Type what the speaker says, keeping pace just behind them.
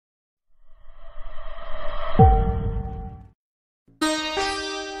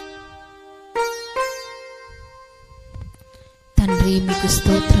తండ్రి మీకు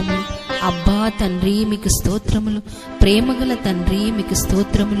స్తోత్రములు. అబ్బా తండ్రి మీకు స్తోత్రములు. ప్రేమగల తండ్రి మీకు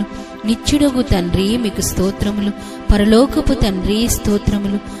స్తోత్రములు. నిత్యుడగు తండ్రి మీకు స్తోత్రములు. పరలోకపు తండ్రి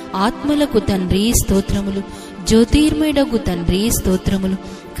స్తోత్రములు. ఆత్మలకు తండ్రి స్తోత్రములు. జ్యోతిర్మయుడగు తండ్రి స్తోత్రములు.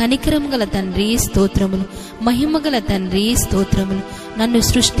 కనికరం గల తండ్రి స్తోత్రములు. మహిమగల తండ్రి స్తోత్రములు. నన్ను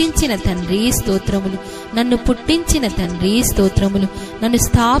సృష్టించిన తండ్రి స్తోత్రములు. నన్ను పుట్టించిన తండ్రి స్తోత్రములు. నన్ను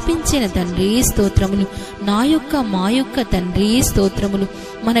స్థాపించిన తండ్రి స్తోత్రములు. మా యొక్క తండ్రి స్తోత్రములు.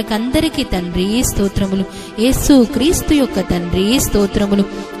 మనకందరికి తండ్రి స్తోత్రములు. యేసు క్రీస్తు యొక్క తండ్రి స్తోత్రములు.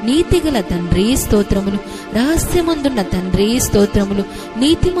 నీతిగల తండ్రి స్తోత్రములు. రహస్యమందున్న తండ్రి స్తోత్రములు.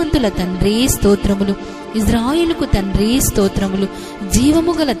 నీతిమంతుల తండ్రి స్తోత్రములు. ఇజ్రాయేలుకు తండ్రి స్తోత్రములు.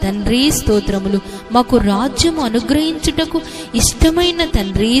 జీవము గల తండ్రి స్తోత్రములు. మాకు రాజ్యము అనుగ్రహించుటకు ఇష్టమైన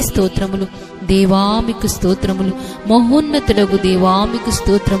తండ్రి స్తోత్రములు. దేవామికు స్తోత్రములు. మహోన్నతుడగు దేవామికు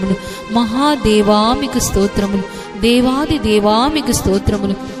స్తోత్రములు. మహాదేవామికు స్తోత్రములు. దేవాది దేవామికు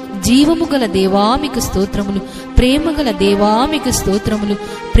స్తోత్రములు. జీవము గల దేవామికు స్తోత్రములు. ప్రేమగల దేవామికు స్తోత్రములు.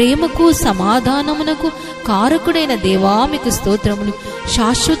 ప్రేమకు సమాధానమునకు కారకుడైన దేవామికు స్తోత్రములు.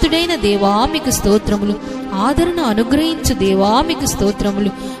 శాశ్వతుడైన దేవామికు స్తోత్రములు. ఆదరణ అనుగ్రహించు దేవామికు స్తోత్రములు.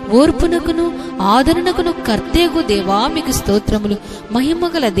 ఓర్పునకును ఆదరణకును కర్తేగు దేవామికు స్తోత్రములు.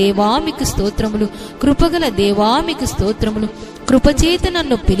 మహిమగల దేవామికు స్తోత్రములు. కృపగల దేవామికు స్తోత్రములు. కృపచేత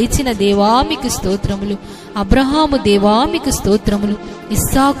నన్ను పిలిచిన దేవామికు స్తోత్రములు. అబ్రహాము దేవామికు స్తోత్రములు.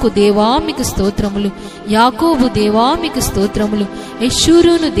 ఇస్సాకు దేవామికు స్తోత్రములు. యాకోబు దేవామికు స్తోత్రములు.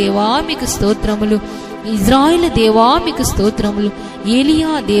 యెషూరును దేవామికు స్తోత్రములు. ఇజ్రాయేలు దేవామికు స్తోత్రములు.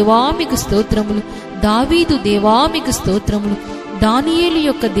 ఏలియా దేవామికు స్తోత్రములు. దావీదు దేవామికు స్తోత్రములు. దానియేలు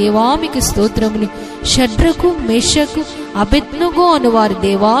యొక్క దేవామికు స్తోత్రములు. షడ్రకు మేషకు అబేద్నెగో అను వారి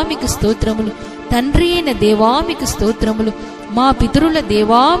దేవామికు స్తోత్రములు. తండ్రి అయిన దేవామికు స్తోత్రములు. మా పితరుల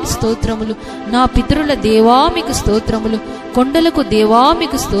దేవామి స్తోత్రములు. నా పితరుల దేవామికు స్తోత్రములు. కొండలకు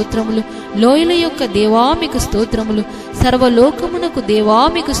దేవామికు స్తోత్రములు. లోయల యొక్క దేవామికు స్తోత్రములు. సర్వలోకమునకు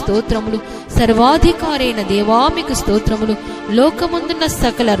దేవామికు స్తోత్రములు. సర్వాధికారైన దేవామికు స్తోత్రములు. లోకమందున్న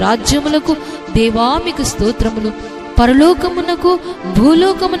సకల రాజ్యములకు దేవామికు స్తోత్రములు. పరలోకమునకు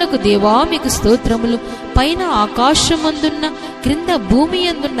భూలోకమునకు దేవామికు స్తోత్రములు. పైన ఆకాశమందున్న క్రింద భూమి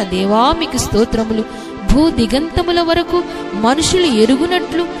అందున్న దేవామికు స్తోత్రములు. భూ దిగంతముల వరకు మనుషులు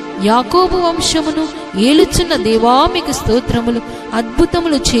ఎరుగునట్లు యాకోబు వంశమును ఏలుచున్న దేవామికు స్తోత్రములు.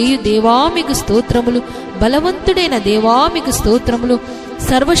 అద్భుతములు చేయు దేవామికు స్తోత్రములు. బలవంతుడైన దేవామికు స్తోత్రములు.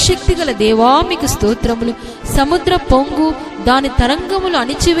 సర్వశక్తి గల దేవామికు స్తోత్రములు. సముద్ర పొంగు దాని తరంగములు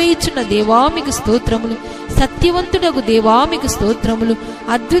అణిచివేయుచున్న దేవామికు స్తోత్రములు. సత్యవంతుడగు దేవామికు స్తోత్రములు.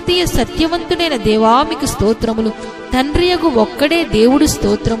 అద్వితీయ సత్యవంతుడైన దేవామికు స్తోత్రములు. తండ్రియగు ఒక్కడే దేవుడు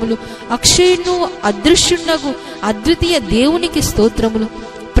స్తోత్రములు. అక్షయును అదృశ్యునగు అద్వితీయ దేవునికి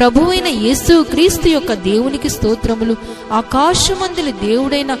స్తోత్రములు. ప్రభువైన యేసు క్రీస్తు యొక్క దేవునికి స్తోత్రములు. ఆకాశమందుల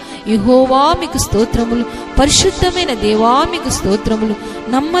దేవుడైన యెహోవా మీకు స్తోత్రములు. పరిశుద్ధమైన దేవామికు స్తోత్రములు.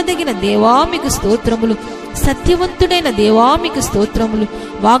 నమ్మదగిన దేవామికు స్తోత్రములు. సత్యవంతుడైన దేవామికు స్తోత్రములు.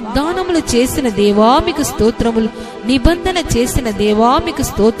 వాగ్దానములు చేసిన దేవామికు స్తోత్రములు. నిబంధన చేసిన దేవామికు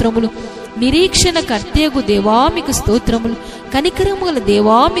స్తోత్రములు. నిరీక్షణ కర్తేగు దేవామికు స్తోత్రములు. కనికరముల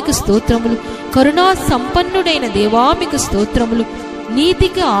దేవామికు స్తోత్రములు. కరుణా సంపన్నుడైన దేవామికు స్తోత్రములు.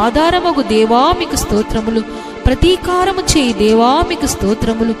 నీతికి ఆధారమగు దేవామికు స్తోత్రములు. ప్రతీకారము చేయి దేవామికు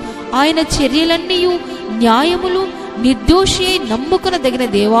స్తోత్రములు. ఆయన చర్యలన్నీయు న్యాయములు. నిర్దోషి అయి నమ్ముకొనదగిన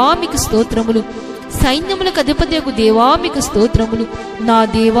దేవామికు స్తోత్రములు. సైన్యములకు అధిపతియగు దేవామికు స్తోత్రములు. నా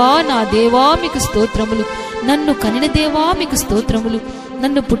దేవామికు స్తోత్రములు. నన్ను కనిన దేవామికు స్తోత్రములు.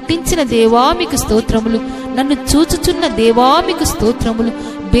 నన్ను పుట్టించిన దేవామికు స్తోత్రములు. నన్ను చూచుచున్న దేవామికు స్తోత్రములు.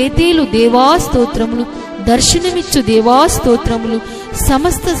 బేతేలు దేవా స్తోత్రములు. దర్శనమిచ్చు దేవా స్తోత్రములు.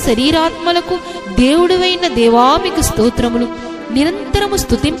 సమస్త శరీరాత్మలకు దేవుడువైన దేవామికు స్తోత్రములు. నిరంతరము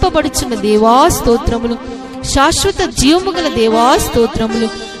స్తుతింపబడుచున్న దేవా స్తోత్రములు. శాశ్వత జీవము గల దేవా స్తోత్రములు.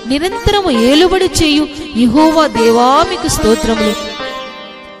 నిరంతరము ఏలుబడి చేయు యెహోవా దేవామికు స్తోత్రములు.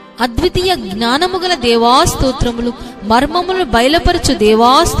 అద్వితీయ జ్ఞానము గల దేవా స్తోత్రములు. మర్మములు బయలుపరచు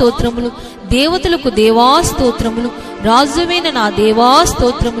దేవా స్తోత్రములు. దేవతలకు దేవా స్తోత్రములు. రాజువైన నా దేవా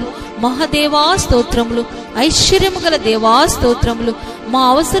స్తోత్రములు. మహాదేవా స్తోత్రములు. ఐశ్వర్యము గల దేవా స్తోత్రములు. మా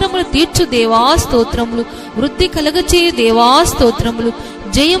అవసరములు తీర్చు దేవా స్తోత్రములు. వృద్ధి కలగచేయు దేవా స్తోత్రములు.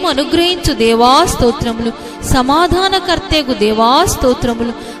 జయము అనుగ్రహించు దేవా స్తోత్రములు. సమాధానకర్తేగు దేవా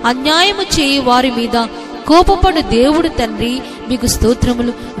స్తోత్రములు. అన్యాయము చేయు వారి మీద కోపపడు దేవుడు తండ్రి మీకు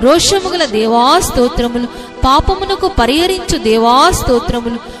స్తోత్రములు. రోషము గల దేవా స్తోత్రములు. పాపమునకు పరిహరించు దేవా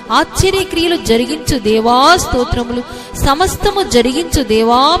స్తోత్రములు. ఆశ్చర్యక్రియలు జరిగించు దేవా స్తోత్రములు. సమస్తము జరిగించు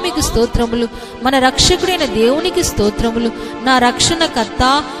దేవా మీకు స్తోత్రములు. మన రక్షకుడైన దేవునికి స్తోత్రములు. నా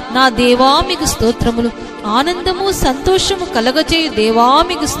రక్షణకర్త నా దేవా మీకు స్తోత్రములు. ఆనందము సంతోషము కలగజేయు దేవా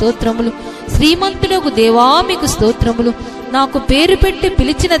మీకు స్తోత్రములు. శ్రీమంతులకు దేవా మీకు స్తోత్రములు. నాకు పేరు పెట్టి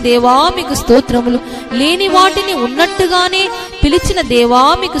పిలిచిన దేవా మీకు స్తోత్రములు. లేని వాటిని ఉన్నట్టుగానే పిలిచిన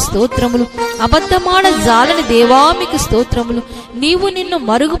దేవా మీకు స్తోత్రములు. అబద్ధమాడ జాలని దేవా మీకు స్తోత్రములు. నీవు నిన్ను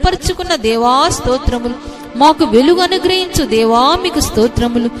మరుగుపరుచుకున్న దేవా స్తోత్రములు. మాకు వెలుగు అనుగ్రహించు దేవా మీకు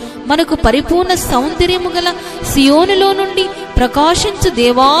స్తోత్రములు. మనకు పరిపూర్ణ సౌందర్యము గల సియోనులో నుండి ప్రకాశించు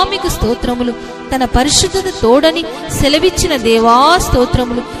దేవా మీకు స్తోత్రములు. తన పరిశుద్ధత తోడని సెలవిచ్చిన దేవా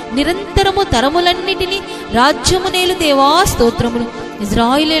స్తోత్రములు. నిరంతరము తరములన్నిటినీ రాజ్యమునేలు దేవా స్తోత్రములు.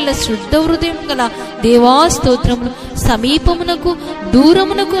 ఇజ్రాయేలీయుల శుద్ధ హృదయం గల దేవా స్తోత్రములు. సమీపమునకు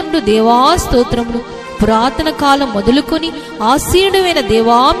దూరమునకు ఉండు దేవా స్తోత్రములు. పురాతన కాలం మొదలుకొని ఆసీనుడైన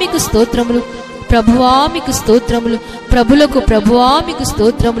దేవా మీకు స్తోత్రములు. ప్రభువా మీకు స్తోత్రములు. ప్రభులకు ప్రభువా మీకు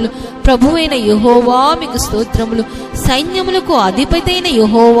స్తోత్రములు. ప్రభువైన యెహోవా మీకు స్తోత్రములు. సైన్యములకు అధిపతైన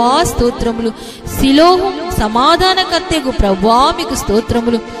యెహోవా స్తోత్రములు. సిలోహు సమాధానకర్తకు ప్రభువా మీకు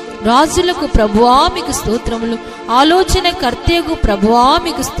స్తోత్రములు. రాజులకు ప్రభువా మీకు స్తోత్రములు. ఆలోచన కర్తకు ప్రభువా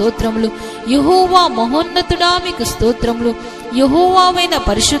మీకు స్తోత్రములు. యెహోవా మహోన్నతుడా మీకు స్తోత్రములు. యెహోవావైన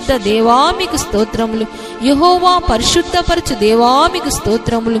పరిశుద్ధ దేవా మీకు స్తోత్రములు. యెహోవా పరిశుద్ధపరచు దేవా మీకు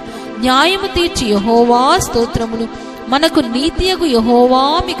స్తోత్రములు. న్యాయము తీర్చి యెహోవా స్తోత్రములు. మనకు నీతియగు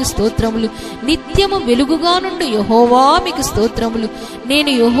యెహోవా మీకు స్తోత్రములు. నిత్యము వెలుగుగా నుండి యెహోవా మీకు స్తోత్రములు. నేను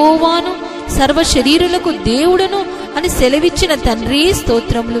యెహోవాను సర్వ శరీరులకు దేవుడను అని సెలవిచ్చిన తండ్రి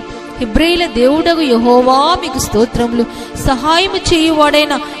స్తోత్రములు. హెబ్రేయుల దేవుడగు యెహోవా మీకు స్తోత్రములు. సహాయము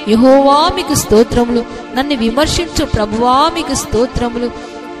చేయువాడైన యెహోవా మీకు స్తోత్రములు. నన్ను విమర్శించు ప్రభువా మీకు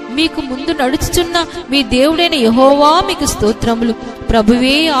స్తోత్రములు. మీకు ముందు నడుచుచున్న మీ దేవుడైన యెహోవా మీకు స్తోత్రములు.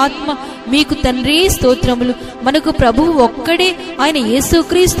 ప్రభువే ఆత్మ మీకు తండ్రి స్తోత్రములు. మనకు ప్రభువు ఒక్కడే, ఆయన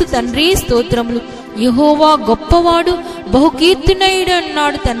యేసుక్రీస్తు తండ్రి స్తోత్రములు. యెహోవా గొప్పవాడు, బహుకీర్తినయుడు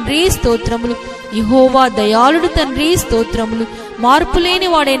అన్నాడు తండ్రి స్తోత్రములు. యెహోవా దయాళుడు తండ్రి స్తోత్రములు. మార్పులేని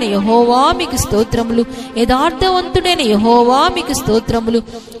వాడైన యెహోవా మీకు స్తోత్రములు. యథార్థవంతుడైన యెహోవా మీకు స్తోత్రములు.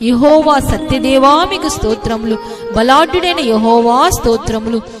 యెహోవా సత్యదేవా మీకు స్తోత్రములు. బలాఢ్యుడైన యెహోవా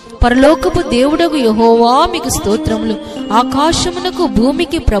స్తోత్రములు. పరలోకపు దేవుడగు యెహోవా మీకు స్తోత్రములు. ఆకాశమునకు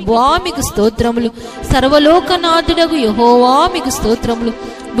భూమికి ప్రభువా మీకు స్తోత్రములు. సర్వలోకనాథుడగు యెహోవా మీకు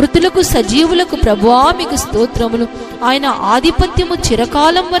స్తోత్రములు. మృతులకు సజీవులకు ప్రభువా మీకు స్తోత్రములు. ఆయన ఆధిపత్యము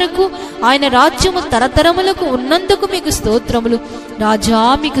చిరకాలం వరకు, ఆయన రాజ్యము తరతరములకు ఉన్నందుకు మీకు స్తోత్రములు.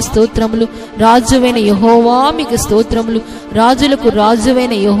 రాజా మీకు స్తోత్రములు. రాజువైన యెహోవా మీకు స్తోత్రములు. రాజులకు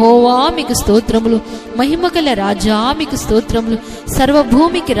రాజువైన యెహోవా మీకు స్తోత్రములు. మహిమగల రాజా మీకు స్తోత్రములు.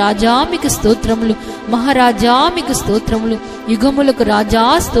 సర్వభూమికి రాజా మీకు స్తోత్రములు. మహారాజా మీకు స్తోత్రములు. యుగములకు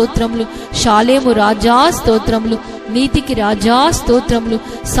రాజా స్తోత్రములు. షాలేము రాజా స్తోత్రములు. నీతికి రాజా స్తోత్రములు.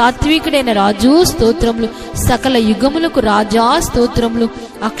 సాత్వికుడైన రాజు స్తోత్రములు. సకల యుగములకు రాజా స్తోత్రములు.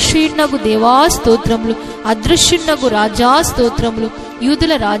 అక్షీణగు దేవా స్తోత్రములు. అదృశ్యునగు రాజా స్తోత్రములు.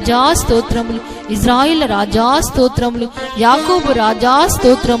 యూదుల రాజా స్తోత్రములు. ఇజ్రాయిల్ రాజా స్తోత్రములు. యాకోబు రాజా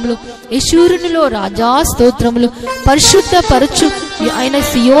స్తోత్రములు. యెషూరునిలో రాజా స్తోత్రములు. పరిశుద్ధ పరచు ఆయన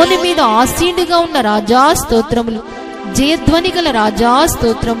సియోను మీద ఆసీనుగా ఉన్న రాజా స్తోత్రములు. జయధ్వని గల రాజా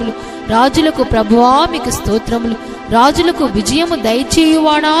స్తోత్రములు. రాజులకు ప్రభువా మీకు స్తోత్రములు. రాజులకు విజయము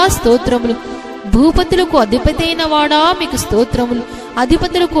దయచేయువాడా స్తోత్రములు. భూపతులకు అధిపతైన వాడా మీకు స్తోత్రములు.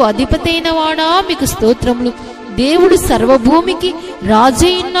 అధిపతులకు అధిపతైన వాడా మీకు స్తోత్రములు. దేవుడు సర్వభూమికి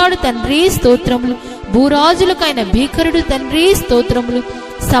రాజైనాడు తండ్రి స్తోత్రములు. భూరాజులకు ఆయన భీకరుడు తండ్రి స్తోత్రములు.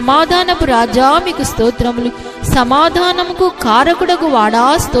 సమాధానపు రాజా మీకు స్తోత్రములు. సమాధానముకు కారకుడకు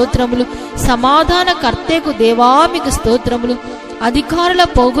వాడా స్తోత్రములు. సమాధాన కర్తకు దేవా మీకు స్తోత్రములు. అధికారుల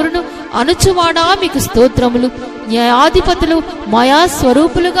పొగురును అణుచువాడా మీకు స్తోత్రములు. న్యాయాధిపతులు మాయా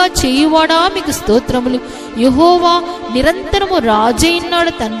స్వరూపులుగా చేయువాడా మీకు స్తోత్రములు. యెహోవా నిరంతరము రాజైనాడు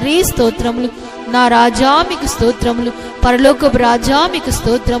తండ్రి స్తోత్రములు. నా రాజా మీకు స్తోత్రములు. పరలోకపు రాజా మీకు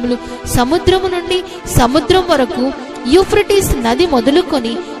స్తోత్రములు. సముద్రము నుండి సముద్రం వరకు, యూఫ్రటీస్ నది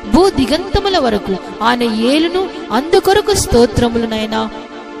మొదలుకొని భూ దిగంతముల వరకు ఆయన ఏలును అందుకొరకు స్తోత్రములు. నైనా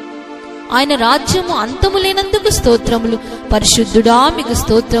ఆయన రాజ్యము అంతము లేనందుకు స్తోత్రములు. పరిశుద్ధుడా మీకు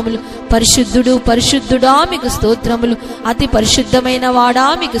స్తోత్రములు. పరిశుద్ధుడు పరిశుద్ధుడా మీకు స్తోత్రములు. అతి పరిశుద్ధమైన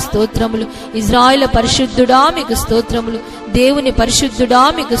వాడా మీకు స్తోత్రములు. ఇజ్రాయేలు పరిశుద్ధుడా మీకు స్తోత్రములు. దేవుని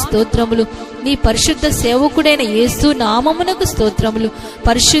పరిశుద్ధుడా మీకు స్తోత్రములు. నీ పరిశుద్ధ సేవకుడైన యేసు నామమునకు స్తోత్రములు.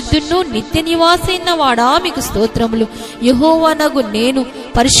 పరిశుద్ధును నిత్య నివాసైన వాడా మీకు స్తోత్రములు. యెహోవానగు నేను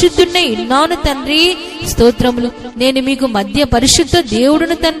పరిశుద్ధుడై ఉన్నాను తండ్రి స్తోత్రములు. నేను మీకు మధ్య పరిశుద్ధ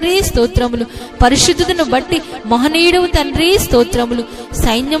దేవుడును తండ్రి స్తోత్రములు. పరిశుద్ధతను బట్టి మహనీయుడవు తండ్రి స్తోత్రములు.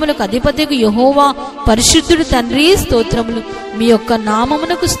 సైన్యములకు అధిపతికి యెహోవా పరిశుద్ధుడు తండ్రి స్తోత్రములు. మీ యొక్క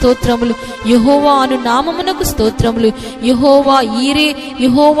నామమునకు స్తోత్రములు. యెహోవా అను నామమునకు స్తోత్రములు. యెహోవా ఈరే,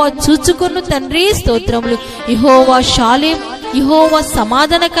 యెహోవా చూచుకొను తండ్రి స్తోత్రములు. యెహోవా షాలేం, యెహోవా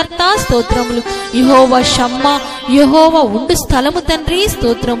సమాధానకర్త స్తోత్రములు. యెహోవా షమ్మా, యెహోవా ఉండు స్థలము తండ్రి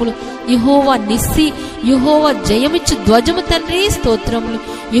స్తోత్రములు. యెహోవా నిస్సి, యెహోవా జయమిచ్చు ధ్వజము తండ్రి స్తోత్రములు.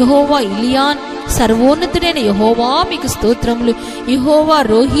 యెహోవా ఇలియాన్, సర్వోన్నతుడైన యెహోవా మీకు స్తోత్రములు. యెహోవా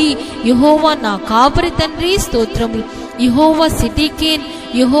రోహి, యెహోవా నా కాపరి తండ్రి స్తోత్రములు. యెహోవా సిటికేన్,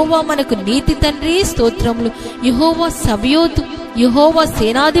 యెహోవా మనకు నీతి తండ్రి స్తోత్రములు. యెహోవా సబ్యోతు, యెహోవా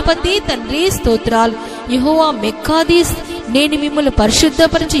సేనాధిపతి తండ్రి స్తోత్రాలు. యెహోవా మెక్కాదీస్, నేను మిమ్మల్ని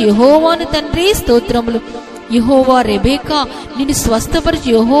పరిశుద్ధపరిచి యెహోవాను తండ్రి స్తోత్రములు. యెహోవా రెబేకా, నిన్ను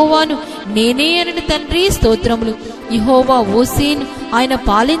స్వస్థపరిచి యెహోవాను నేనే అని తండ్రి స్తోత్రములు. యెహోవా ఓసేను, ఆయన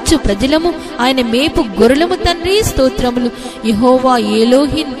పాలించు ప్రజలము, ఆయన మేపు గొర్రెలము తండ్రి స్తోత్రములు. యెహోవా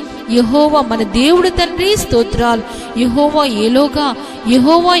ఏలోహిన్, యెహోవా మన దేవుడు తండ్రి స్తోత్రాలు. యెహోవా ఏలోగా,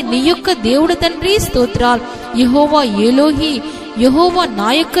 యెహోవా నీ యొక్క దేవుడు తండ్రి స్తోత్రాలు. యెహోవా ఏలోహి, యెహోవా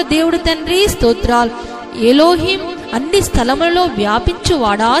నా యొక్క దేవుడు తండ్రి స్తోత్రాలు. ఎలోహిం, అన్ని స్థలములలో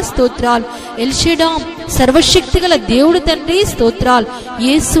వ్యాపించువాడా స్తోత్రాలు. ఎల్షెడాం, సర్వశక్తి గల దేవుడు తండ్రి స్తోత్రాలు.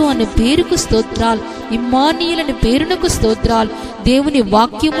 యేసు అనే పేరుకు స్తోత్రాలు. ఇమ్మానీయుల్ అనే పేరునకు స్తోత్రాలు. దేవుని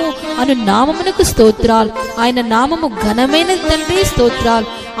వాక్యము అను నామమునకు స్తోత్రాలు. ఆయన నామము ఘనమైన తండ్రి స్తోత్రాలు.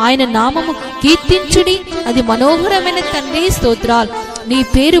 ఆయన నామము కీర్తించుడి, అది మనోహరమైన తండ్రి స్తోత్రాలు. నీ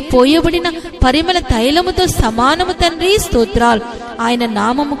పేరు పోయబడిన పరిమళ తైలముతో సమానము తండ్రి స్తోత్రాలు. ఆయన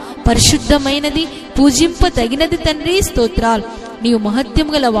నామము పరిశుద్ధమైనది, పూజింపదగినది తండ్రి స్తోత్రాలు. నీవు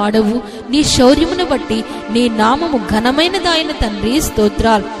మహత్యము గల వాడవు, నీ శౌర్యమును బట్టి నీ నామము ఘనమైనదాయన తండ్రి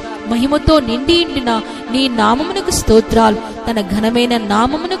స్తోత్రాలు. మహిమతో నిండి ఉండిన నీ నామమునకు స్తోత్రాలు. తన ఘనమైన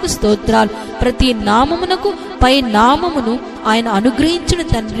నామమునకు స్తోత్రాలు. ప్రతి నామమునకు పై నామమును ఆయన అనుగ్రహించిన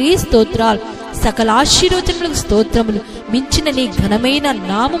తండ్రి స్తోత్రాలు. సకల ఆశీర్వచనములకు స్తోత్రములు. మించిన నీ ఘనమైన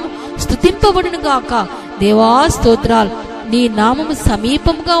నామము స్తుతింపబడును గాక. దేవా స్తోత్రాలు. నీ నామము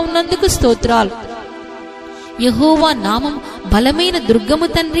సమీపంగా ఉన్నందుకు స్తోత్రాలు. యెహోవా నామము బలమైన దుర్గము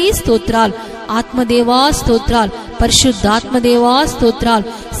తండ్రి స్తోత్రాలు. ఆత్మదేవా స్తోత్రాలు. పరిశుద్ధాత్మదేవా స్తోత్రాలు.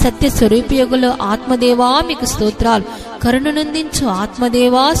 సత్య స్వరూపియగుల ఆత్మదేవా మీకు స్తోత్రాలు. కరుణనందించు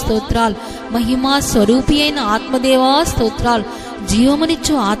ఆత్మదేవా స్తోత్రాలు. మహిమా స్వరూపి అయిన ఆత్మదేవా స్తోత్రాలు.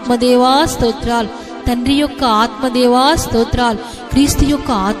 జీవమునిచ్చు ఆత్మదేవా స్తోత్రాలు. తండ్రి యొక్క ఆత్మదేవా స్తోత్రాలు. క్రీస్తు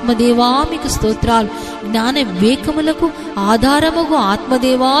యొక్క ఆత్మదేవా మీకు స్తోత్రాలు. జ్ఞాన వివేకములకు ఆధారముగు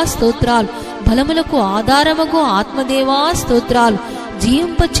ఆత్మదేవా స్తోత్రాలు. బలములకు ఆధారముగు ఆత్మదేవా స్తోత్రాలు.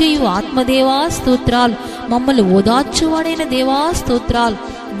 జీవింపచేయు ఆత్మదేవా స్తోత్రాలు. మమ్మల్ని ఓదార్చువాడైన దేవా స్తోత్రాలు.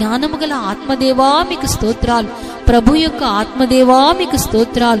 జ్ఞానము గల ఆత్మదేవా మీకు స్తోత్రాలు. ప్రభు యొక్క ఆత్మదేవా మీకు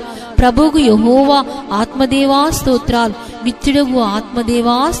స్తోత్రాలు. ప్రభువుకు యెహోవా ఆత్మదేవా స్తోత్రాలు. నిత్యుడగు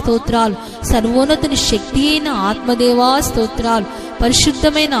ఆత్మదేవా స్తోత్రాలు. సర్వోన్నతుని శక్తి అయిన ఆత్మదేవా స్తోత్రాలు.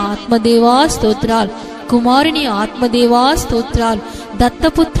 పరిశుద్ధమైన ఆత్మదేవా స్తోత్రాలు. కుమారుని ఆత్మదేవా స్తోత్రాలు.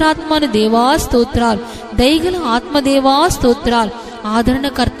 దత్తపుత్రాత్మను దేవా స్తోత్రాలు. దయగల ఆత్మదేవా స్తోత్రాలు.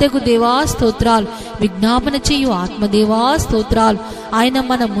 ఆదరణకర్తకు దేవా స్తోత్రాలు. విజ్ఞాపన చేయు ఆత్మదేవా స్తోత్రాలు. ఆయన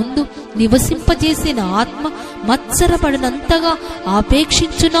మన ముందు నివసింపజేసిన ఆత్మ మత్సరపడినంతగా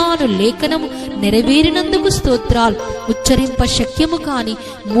ఆపేక్షించునాను లేఖనము నెరవేరినందుకు స్తోత్రాలు. ఉచ్చరింప శక్యము కాని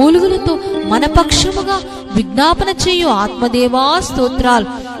మూలుగులతో మన పక్షముగా విజ్ఞాపన చేయు ఆత్మదేవా స్తోత్రాలు.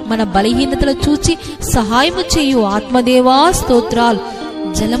 మన బలహీనతలు చూచి సహాయము చేయు ఆత్మదేవా స్తోత్రాలు.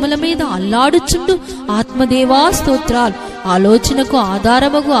 జలముల మీద అల్లాడుచుండు ఆత్మదేవా స్తోత్రాలు. ఆలోచనకు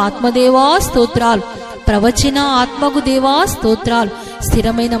ఆధారమగు ఆత్మదేవా స్తోత్రాలు. ప్రవచన ఆత్మగు దేవా స్తోత్రాలు.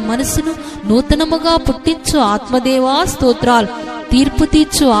 స్థిరమైన మనసును నూతనముగా పుట్టించు ఆత్మదేవా స్తోత్రాలు. తీర్పు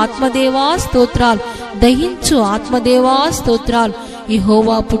తీర్చు ఆత్మదేవా స్తోత్రాలు. దహించు ఆత్మదేవా స్తోత్రాలు.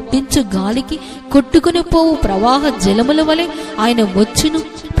 యెహోవా పుట్టించు గాలికి కొట్టుకుని పోవు ప్రవాహ జలముల వలె ఆయన వచ్చును.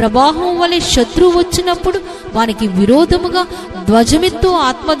 ప్రవాహం వలె శత్రువు వచ్చినప్పుడు వానికి విరోధముగా ధ్వజమెత్తు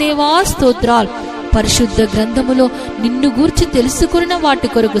ఆత్మదేవా స్తోత్రాలు. పరిశుద్ధ గ్రంథములో నిన్ను గూర్చి తెలుసుకున్న వాటి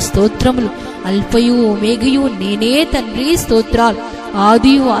కొరకు స్తోత్రములు. అల్ఫయు ఓమేగయు నేనే తండ్రి స్తోత్రాలు.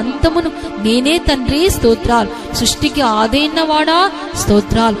 ఆదియు అంతమును నేనే తండ్రి స్తోత్రాలు. సృష్టికి ఆదైనవాడా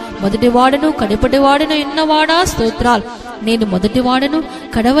స్తోత్రాలు. మొదటివాడను కడపటివాడను ఉన్నవాడా స్తోత్రాలు. నేను మొదటివాడను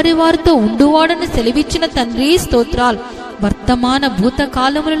కడవరి వారితో ఉండువాడని సెలవిచ్చిన తండ్రి స్తోత్రాలు. వర్తమాన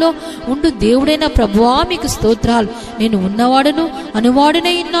భూతకాలములలో ఉండు దేవుడైన ప్రభువా మీకు స్తోత్రాలు. నేను ఉన్నవాడను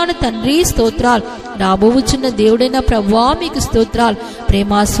అనువాడనై ఉన్నాను తండ్రి స్తోత్రాలు. రాబోవుచున్న దేవుడైన ప్రభువా మీకు స్తోత్రాలు.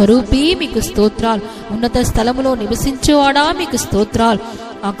 ప్రేమ స్వరూపి మీకు స్తోత్రాలు. ఉన్నత స్థలములో నివసించేవాడా మీకు స్తోత్రాలు.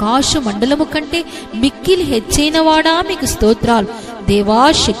 ఆకాశ మండలము కంటే మిక్కిలి హెచ్చైన వాడా మీకు స్తోత్రాలు.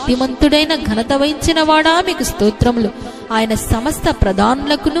 దేవా శక్తిమంతుడైన ఘనత వహించిన వాడా మీకు స్తోత్రములు. ఆయన సమస్త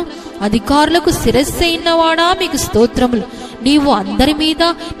ప్రధానులకును అధికారులకు శిరస్సైన వాడా మీకు స్తోత్రములు. నీవు అందరి మీద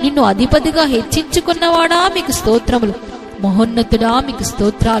నిన్ను అధిపతిగా హెచ్చించుకున్నవాడా మీకు స్తోత్రములు. మహోన్నతుడా మీకు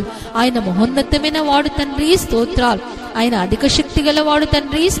స్తోత్రాలు. ఆయన మహోన్నతమైన వాడు తండ్రి స్తోత్రాలు. ఆయన అధిక శక్తి గలవాడు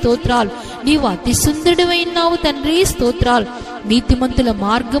తండ్రి స్తోత్రాలు. నీవు అతి సుందరుడైనావు తండ్రి స్తోత్రాలు. నీతిమంతుల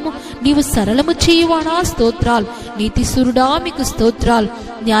మార్గము నీవు సరళము చేయువాడా స్తోత్రాలు. నీతిసురుడా మీకు స్తోత్రాలు.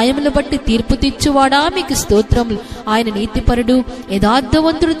 న్యాయములు బట్టి తీర్పు తెచ్చువాడా మీకు స్తోత్రములు. ఆయన నీతిపరుడు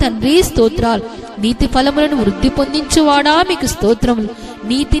యథార్థవంతుడు తండ్రి స్తోత్రాలు. నీతి ఫలములను వృద్ధి పొందించువాడా మీకు స్తోత్రములు.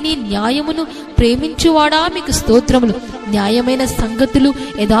 నీతిని న్యాయమును ప్రేమించువాడా మీకు స్తోత్రములు. న్యాయమైన సంగతులు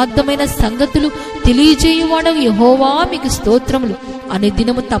యథార్థమైన సంగతులు తెలియజేయువాడు యెహోవా మీకు స్తోత్రములు.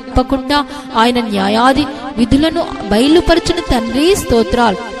 అనుదినము తప్పకుండా ఆయన న్యాయాది విధులను బయలుపరచును తండ్రి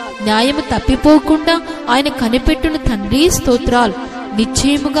స్తోత్రాలు. న్యాయము తప్పిపోకుండా ఆయన కనిపెట్టును తండ్రి స్తోత్రాలు.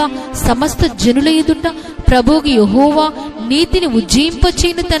 నిశ్చయముగా సమస్త జనుల ఎదుట ప్రభువుకు యెహోవా నీతిని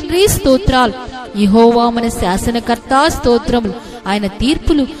ఉజ్జీంపచేయును తండ్రి స్తోత్రాలు. యెహోవా మన శాసనకర్త స్తోత్రములు. ఆయన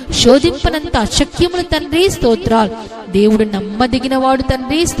తీర్పులు శోధింపనంత అశక్యములు తండ్రి స్తోత్రాలు. దేవుడు నమ్మదగిన వాడు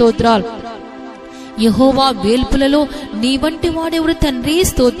తండ్రి స్తోత్రాలు. యెహోవా వేల్పులలో నీ వంటి వాడెవడు తండ్రి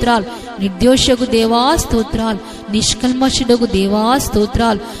స్తోత్రాలు. నిర్దోషకు దేవా స్తోత్రాలు. నిష్కల్మషుడకు దేవా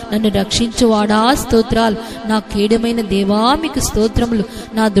స్తోత్రాలు. నన్ను రక్షించువాడా స్తోత్రాలు. నా కేడమైన దేవా మీకు స్తోత్రములు.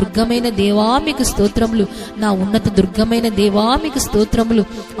 నా దుర్గమైన దేవా మీకు స్తోత్రములు. నా ఉన్నత దుర్గమైన దేవా మీకు స్తోత్రములు.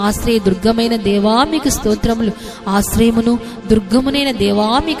 ఆశ్రయ దుర్గమైన దేవా మీకు స్తోత్రములు. ఆశ్రయమును దుర్గమునైన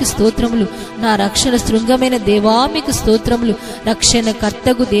దేవా మీకు స్తోత్రములు. నా రక్షణ శృంగమైన దేవా మీకు స్తోత్రములు. రక్షణ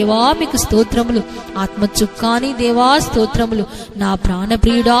కర్తగు దేవా మీకు స్తోత్రములు. ఆత్మ చుక్కాని దేవా స్తోత్రములు. నా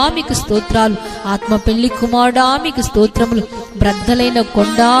ప్రాణప్రియుడా మీకు స్తోత్రాలు. ఆత్మ పెళ్లి కుమారుడా మీకు స్తోత్రములు. బ్రద్దలైన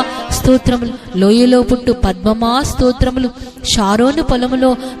కొండ స్తోత్రములు. లోయలో పుట్టు పద్మమా స్తోత్రములు. షారోను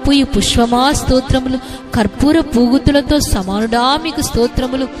పొలములో పుయ్యి పుష్పమా స్తోత్రములు. కర్పూర పూగుతులతో సమానుడా మీకు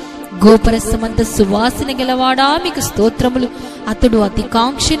స్తోత్రములు. గోపరసమంత సువాసన గెలవాడా మీకు స్తోత్రములు. అతడు అతి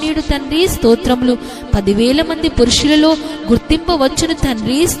కాంక్షణీయుడు తండ్రి స్తోత్రములు. 10,000 మంది పురుషులలో గుర్తింపవచ్చును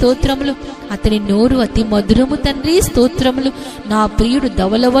తండ్రి స్తోత్రములు. అతని నోరు అతి మధురము తండ్రి స్తోత్రములు. నా ప్రియుడు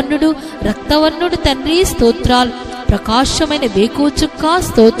ధవలవర్ణుడు రక్తవర్ణుడు తండ్రి స్తోత్రాలు. ప్రకాశమైన వేకోచుక్క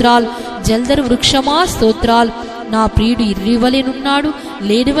స్తోత్రాలు. జల్దరు వృక్షమా స్తోత్రాలు. నా ప్రియుడు ఇర్రివలెనున్నాడు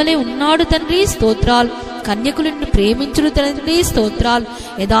లేడివలే ఉన్నాడు తండ్రి స్తోత్రాలు. కన్యకులు నిన్ను ప్రేమించుడు తండ్రి స్తోత్రాలు.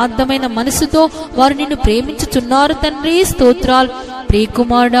 యథార్థమైన మనసుతో వారు నిన్ను ప్రేమించుచున్నారు తండ్రి స్తోత్రాలు.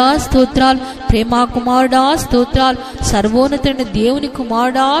 ప్రియకుమారుడా స్తోత్రాలు. ప్రేమా కుమారుడా స్తోత్రాలు. సర్వోన్నతుడైన దేవుని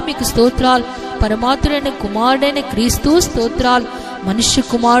కుమారుడా మీకు స్తోత్రాలు. పరమాత్ముడైన కుమారుడైన క్రీస్తు స్తోత్రాలు. మనుష్య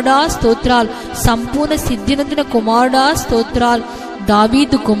కుమారుడా స్తోత్రాలు. సంపూర్ణ సిద్ధినందిన కుమారుడా స్తోత్రాలు.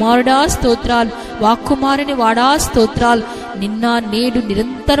 దావీదు కుమారుడా స్తోత్రాలు. వాక్కుమారుని వాడా స్తోత్రాలు. నిన్న నేడు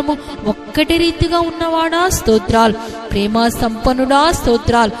నిరంతరము ఒక్కటి రీతిగా ఉన్నవాడా స్తోత్రాలు. ప్రేమ సంపన్నుడా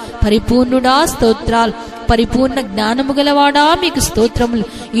స్తోత్రాలు. పరిపూర్ణుడా స్తోత్రాలు. పరిపూర్ణ జ్ఞానము గలవాడా మీకు స్తోత్రములు.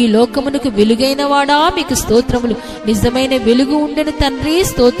 ఈ లోకమునకు వెలుగైన వాడా మీకు స్తోత్రములు. నిజమైన వెలుగు ఉండని తండ్రి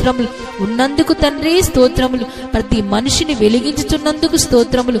స్తోత్రములు. ఉన్నందుకు తండ్రి స్తోత్రములు. ప్రతి మనిషిని వెలిగించుచున్నందుకు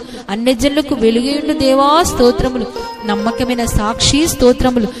స్తోత్రములు. అన్యజనులకు వెలుగైన దేవా స్తోత్రములు. నమ్మకమైన సాక్షి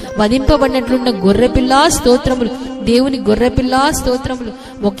స్తోత్రములు. వధింపబడినట్లున్న గొర్రెపిల్ల స్తోత్రములు. దేవుని గొర్రెపిల్ల స్తోత్రములు.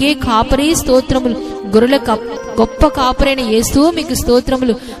 ఒకే కాపరి స్తోత్రములు. గొర్రెల గొప్ప కాపరైన యేసు మీకు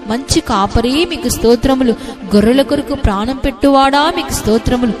స్తోత్రములు. మంచి కాపరి మీకు స్తోత్రములు. గొర్రెల కొరకు ప్రాణం పెట్టువాడా మీకు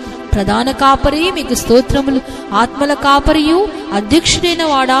స్తోత్రములు. ప్రధాన కాపరి మీకు స్తోత్రములు. ఆత్మల కాపరియు అధ్యక్షుడైన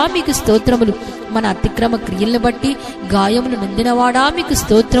వాడా మీకు స్తోత్రములు. మన అతిక్రమ క్రియలను బట్టి గాయములు నొందినవాడా మీకు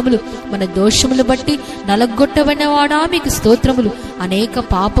స్తోత్రములు. మన దోషములు బట్టి నలగొట్టబడినవాడా మీకు స్తోత్రములు. అనేక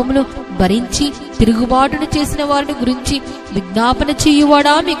పాపములు భరించి తిరుగుబాటును చేసిన వారిని గురించి విజ్ఞాపన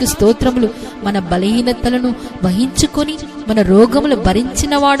చేయువాడా మీకు స్తోత్రములు. మన బలహీనతలను వహించుకొని మన రోగములు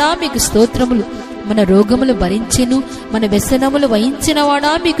భరించినవాడా మీకు స్తోత్రములు. మన రోగములు భరించెను మన వ్యసనములు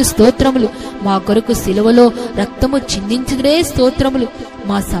వహించినవాడా మీకు స్తోత్రములు. మా కొరకు సిలువలో రక్తము చిందించుదురే స్తోత్రములు.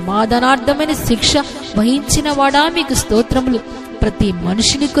 మా సమాధానార్థమైన శిక్ష వహించినవాడా మీకు స్తోత్రములు. ప్రతి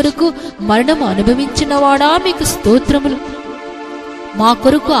మనుషుని కొరకు మరణము అనుభవించినవాడా మీకు స్తోత్రములు. మా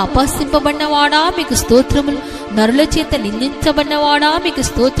కొరకు అపహసింపబడినవాడా మీకు స్తోత్రములు, నరుల చేత నిందించబడినవాడా మీకు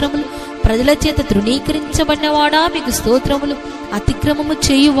స్తోత్రములు, ప్రజల చేత తృణీకరించబడినవాడా మీకు స్తోత్రములు, అతిక్రమము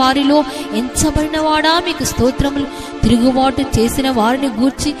చేయు వారిలో ఎంచబడినవాడా మీకు స్తోత్రములు, తిరుగుబాటు చేసిన వారిని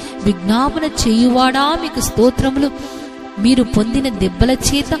గూర్చి విజ్ఞాపన చేయువాడా మీకు స్తోత్రములు, మీరు పొందిన దెబ్బల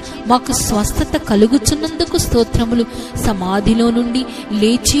చేత మాకు స్వస్థత కలుగుచున్నందుకు స్తోత్రములు, సమాధిలో నుండి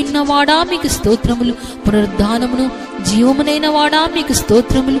లేచి ఉన్నవాడా మీకు స్తోత్రములు, పునరుద్ధానమును జీవమునైన వాడా మీకు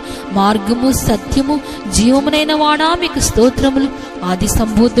స్తోత్రములు, మార్గము సత్యము జీవమునైన వాడా మీకు స్తోత్రములు, ఆది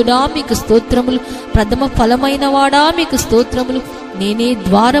సంబూధుడా మీకు స్తోత్రములు, ప్రథమ ఫలమైన వాడా మీకు స్తోత్రములు, నేనే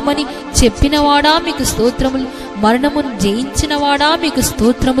ద్వారమని చెప్పినవాడా మీకు స్తోత్రములు, మరణమును జయించినవాడా మీకు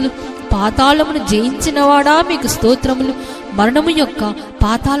స్తోత్రములు, పాతాళమును జయించినవాడా మీకు స్తోత్రములు, మరణము యొక్క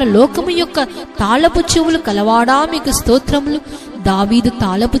పాతాళ లోకము యొక్క తాళపు చెవులు కలవాడా మీకు స్తోత్రములు, దావీదు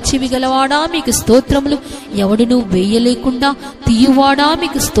తాళపు చెవి గలవాడా మీకు స్తోత్రములు, ఎవడును వేయలేకుండా తీయువాడా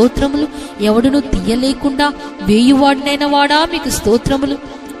మీకు స్తోత్రములు, ఎవడును తీయలేకుండా వేయువాడినైన వాడా మీకు స్తోత్రములు,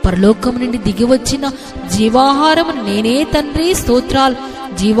 పరలోకము నుండి దిగి వచ్చిన జీవాహారమును నేనే తండ్రి స్తోత్రాలు,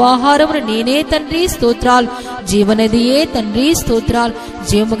 జీవాహారమును నేనే తండ్రి స్తోత్రాలు, జీవనదియే తండ్రి స్తోత్రాలు,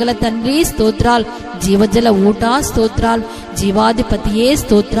 జీవముగల తండ్రి స్తోత్రాలు, జీవజల ఊట స్తోత్రాలు, జీవాధిపతియే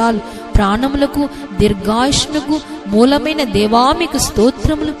స్తోత్రాలు, ప్రాణములకు దీర్ఘాయుష్నుకు మూలమైన దేవా మీకు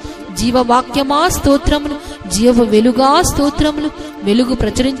స్తోత్రములు, జీవవాక్యమా స్తోత్రములు, జీవ వెలుగా స్తోత్రములు, వెలుగు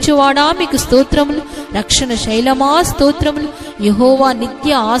ప్రచురించువాడా మీకు స్తోత్రములు, రక్షణ శైలమా స్తోత్రములు, యెహోవా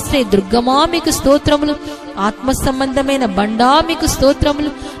నిత్య ఆశ్రయ దుర్గమా మీకు స్తోత్రములు, ఆత్మ సంబంధమైన బండా మీకు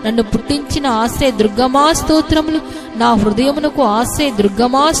స్తోత్రములు, నన్ను పుట్టించిన ఆశ్రయ దుర్గమా స్తోత్రములు, నా హృదయమునకు ఆశ్రయ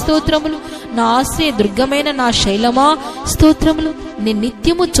దుర్గమా స్తోత్రములు, నా ఆశ్రయ దుర్గమైన నా శైలమా స్తోత్రములు, నేను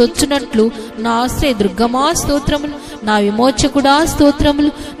నిత్యము చొచ్చునట్లు నా ఆశ్రయ దుర్గమా స్తోత్రములు, నా విమోచకుడా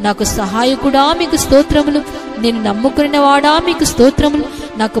స్తోత్రములు, నాకు సహాయకుడా మీకు స్తోత్రములు, నేను నమ్ముకున్న వాడా మీకు స్తోత్రములు,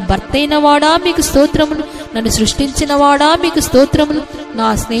 నాకు భర్తైన వాడా మీకు స్తోత్రములు, నన్ను సృష్టించిన వాడా మీకు స్తోత్రములు, నా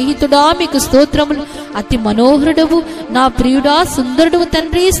స్నేహితుడా మీకు స్తోత్రములు, అతి మనోహరుడవు నా ప్రియుడా సుందరుడు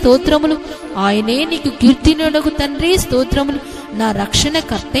తండ్రి స్తోత్రములు, ఆయనే నీకు కీర్తినుడగు తండ్రి స్తోత్రములు, నా రక్షణ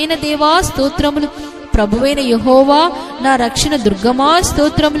కర్తైన దేవా స్తోత్రములు, ప్రభువైన యెహోవా నా రక్షణ దుర్గమా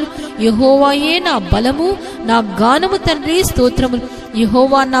స్తోత్రములు, యెహోవాయే నా బలము నా గానము తండ్రి స్తోత్రములు,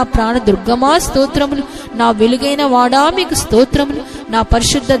 యెహోవా నా ప్రాణ దుర్గమా స్తోత్రములు, నా వెలుగైన వాడా మీకు స్తోత్రములు, నా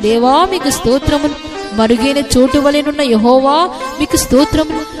పరిశుద్ధ దేవా మీకు స్తోత్రములు, మరుగైన చోటు వలెనున్న యెహోవా మీకు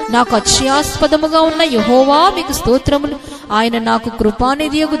స్తోత్రములు, నాకు అతిశయాస్పదముగా ఉన్న యెహోవా మీకు స్తోత్రములు, ఆయన నాకు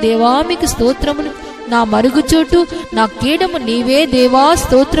కృపానిధియగు దేవా మీకు స్తోత్రములు, నా మరుగుచోటు నా కేడము నీవే దేవా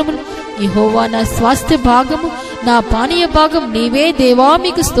స్తోత్రములు, యెహోవా నా స్వాస్థ్య భాగము నా పానీయ భాగం నీవే దేవా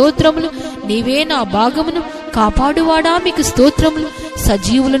మీకు స్తోత్రములు, నీవే నా భాగమును కాపాడువాడా మీకు స్తోత్రములు,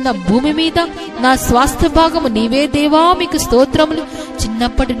 సజీవులున్న భూమి మీద నా స్వాస్థ్య భాగము నీవే దేవా మీకు స్తోత్రములు,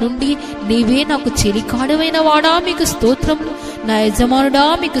 చిన్నప్పటి నుండి నీవే నాకు చెలికాడువైన వాడా మీకు స్తోత్రములు, నా యజమానుడా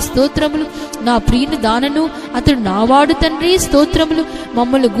మీకు స్తోత్రములు, నా ప్రియుని దానను అతడు నావాడు తండ్రి స్తోత్రములు,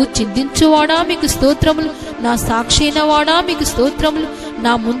 మమ్మల్ని చిందించువాడా మీకు స్తోత్రములు, నా సాక్షి అయిన వాడా మీకు స్తోత్రములు,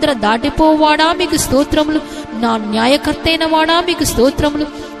 నా ముందర దాటిపోవాడా మీకు స్తోత్రములు, నా న్యాయకర్త అయిన వాడా మీకు స్తోత్రములు,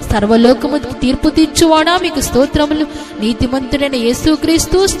 సర్వలోకముకు తీర్పు తీర్చువాడా మీకు స్తోత్రములు, నీతిమంతుడైన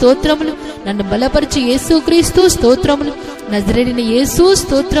యేసుక్రీస్తు స్తోత్రములు, నన్ను బలపరిచి యేసుక్రీస్తు స్తోత్రములు, నజరేయుడైన యేసు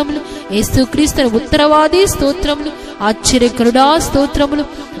స్తోత్రములు, యేసుక్రీస్తు ఉత్తరవాది స్తోత్రములు, ఆశ్చర్యకరుడా స్తోత్రములు,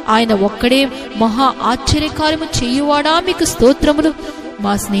 ఆయన ఒక్కడే మహా ఆశ్చర్యకార్యము చేయువాడా మీకు స్తోత్రములు,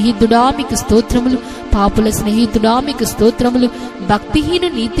 మా స్నేహితుడా మీకు స్తోత్రములు, పాపుల స్నేహితుడా మీకు స్తోత్రములు, భక్తిహీను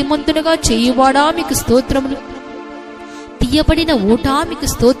నీతిమంతునిగా చేయువాడా మీకు స్తోత్రములు, తీయబడిన ఊట మీకు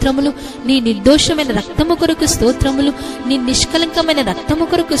స్తోత్రములు, నీ నిర్దోషమైన రక్తము కొరకు స్తోత్రములు, నీ నిష్కలంకమైన రక్తము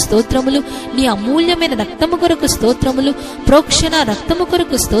కొరకు స్తోత్రములు, నీ అమూల్యమైన రక్తము కొరకు స్తోత్రములు, ప్రోక్షణ రక్తము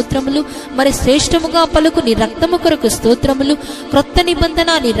కొరకు స్తోత్రములు, మరి శ్రేష్టముగా పలుకు నీ రక్తము కొరకు స్తోత్రములు, క్రొత్త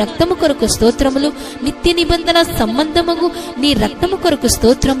నిబంధన నీ రక్తము కొరకు స్తోత్రములు, నిత్య నిబంధన సంబంధముగు నీ రక్తము కొరకు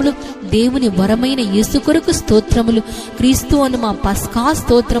స్తోత్రములు, దేవుని వరమైన యేసు కొరకు స్తోత్రములు, క్రీస్తు అను మా పస్కా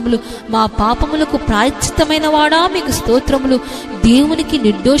స్తోత్రములు, మా పాపములకు ప్రాయశ్చిత్తమైన వాడా మీకు స్తోత్రములు, దేవునికి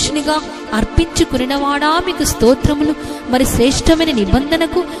నిర్దోషినిగా అర్పించుకునినవాడా మీకు స్తోత్రములు, మరి శ్రేష్టమైన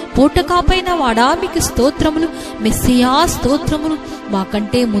నిబంధనకు పూటకాపైన వాడా మీకు స్తోత్రములు, మెస్సియా స్తోత్రములు,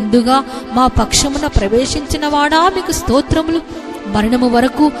 మాకంటే ముందుగా మా పక్షమున ప్రవేశించిన వాడా మీకు స్తోత్రములు, మరణము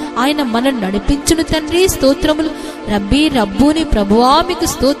వరకు ఆయన మనల్ని నడిపించును తండ్రి స్తోత్రములు, రబ్బీ రబ్బూని ప్రభువా మీకు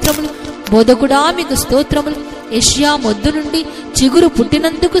స్తోత్రములు, బోధకుడా మీకు స్తోత్రములు, యెషయా మొద్దు నుండి చిగురు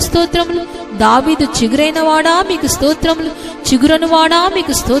పుట్టినందుకు స్తోత్రములు, దావీదు చిగురైన వాడా మీకు స్తోత్రములు, చిగురను వాడా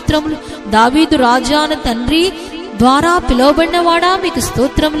మీకు స్తోత్రములు, దావీదు రాజాన తండ్రి ద్వారా పిలువబడిన వాడా మీకు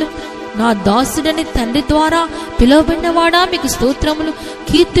స్తోత్రములు, నా దాసుడని తండ్రి ద్వారా పిలువబడినవాడా మీకు స్తోత్రములు.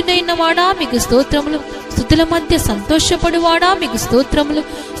 కీర్తునైన వాడా మీకు స్తోత్రములు. స్తుతుల మధ్య సంతోషపడువాడా మీకు స్తోత్రములు.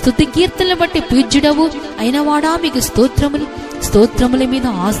 స్తుతి కీర్తనలు బట్టి పూజ్యుడవు అయినవాడా మీకు స్తోత్రములు. స్తోత్రముల మీద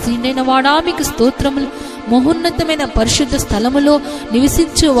ఆసీనుడైన వాడా మీకు స్తోత్రములు. మహోన్నతమైన పరిశుద్ధ స్థలములో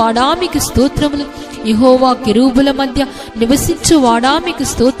నివసించువాడా మీకు స్తోత్రములు. యెహోవా కెరూబుల మధ్య నివసించువాడా మీకు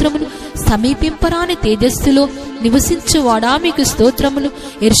స్తోత్రములు. సమీపింపరాని తేజస్సులో నివసించువాడా మీకు స్తోత్రములు.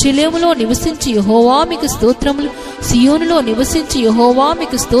 యెరూషలేములో నివసించి యెహోవా మీకు స్తోత్రములు. సియోనులో నివసించి యెహోవా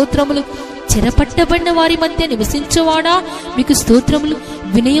మీకు స్తోత్రములు. చెరపట్టబడిన వారి మధ్య నివసించువాడా మీకు స్తోత్రములు.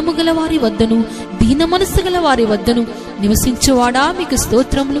 వినయము గల వారి వద్దను దీన మనస్సు గల వారి వద్దను నివసించువాడా మీకు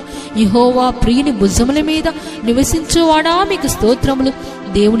స్తోత్రములు. యెహోవా ప్రియుని భుజముల మీద నివసించువాడా మీకు స్తోత్రములు.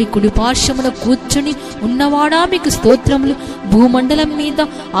 దేవుని కుడిపార్శ్వమున కూర్చుని ఉన్నవాడా మీకు స్తోత్రములు. భూమండలం మీద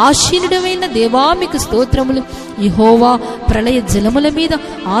ఆసీనుడైన దేవా మీకు స్తోత్రములు. యెహోవా ప్రళయ జలముల మీద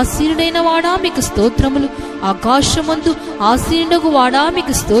ఆసీనుడైన వాడా మీకు స్తోత్రములు. ఆకాశమందు ఆసీనుడగు వాడా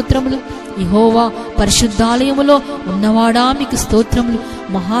మీకు స్తోత్రములు. యెహోవా పరిశుద్ధాలయములో ఉన్నవాడా మీకు స్తోత్రములు.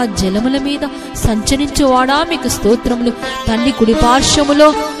 మహాజలముల మీద సంచరించువాడా మీకు స్తోత్రములు. తండ్రి కుడిపార్శ్వములో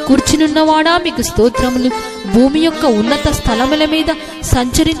కూర్చునున్నవాడా మీకు స్తోత్రములు. భూమి యొక్క ఉన్నత స్థలముల మీద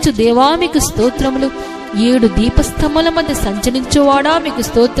సంచరించు దేవా మీకు స్తోత్రములు. 7 దీపస్తంభముల మధ్య సంచరించువాడా మీకు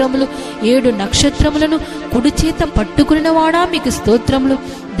స్తోత్రములు. 7 నక్షత్రములను కుడి చేత పట్టుకునినవాడా మీకు స్తోత్రములు.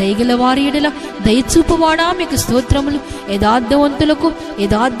 దయగల వారి ఎడల దయచూపువాడా మీకు స్తోత్రములు. యథార్థవంతులకు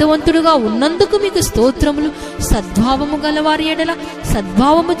యథార్థవంతుడుగా ఉన్నందుకు మీకు స్తోత్రములు. సద్భావము గల వారి ఎడల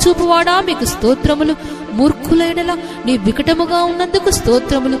సద్భావము చూపువాడా మీకు స్తోత్రములు. మూర్ఖుల ఎడల నీ వికటముగా ఉన్నందుకు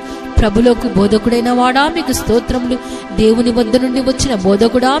స్తోత్రములు. ప్రభులకు బోధకుడైన వాడా మీకు స్తోత్రములు. దేవుని వద్ద నుండి వచ్చిన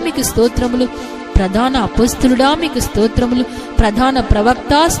బోధకుడా మీకు స్తోత్రములు. ప్రధాన అపొస్తలుడా మీకు స్తోత్రములు. ప్రధాన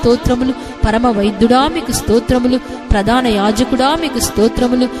ప్రవక్త స్తోత్రములు. పరమ వైద్యుడా మీకు స్తోత్రములు. ప్రధాన యాజకుడా మీకు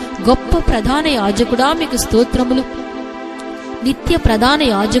స్తోత్రములు. గొప్ప ప్రధాన యాజకుడా మీకు స్తోత్రములు. నిత్య ప్రధాన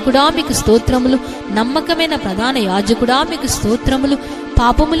యాజకుడా మీకు స్తోత్రములు. నమ్మకమైన ప్రధాన యాజకుడా మీకు స్తోత్రములు.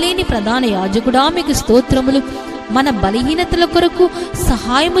 పాపము లేని ప్రధాన యాజకుడా మీకు స్తోత్రములు. మన బలహీనతల కొరకు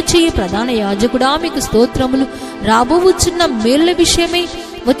సహాయము చేయు ప్రధాన యాజకుడా మీకు స్తోత్రములు. రాబోవుచున్న మేలుల విషయమై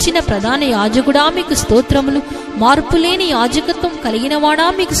వచ్చిన ప్రధాన యాజకుడా మీకు స్తోత్రములు. మార్పులేని యాజకత్వం కలిగిన వాడా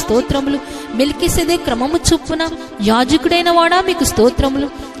మీకు స్తోత్రములు. మెల్కీసెదె క్రమము చొప్పున యాజకుడైన వాడా మీకు స్తోత్రములు.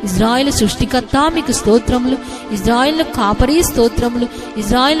 ఇజ్రాయేలు సృష్టికర్త మీకు స్తోత్రములు. ఇజ్రాయేలు కాపరి స్తోత్రములు.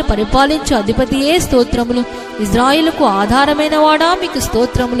 ఇజ్రాయేలు పరిపాలించు అధిపతియే స్తోత్రములు. ఇజ్రాయేలుకు ఆధారమైన వాడా మీకు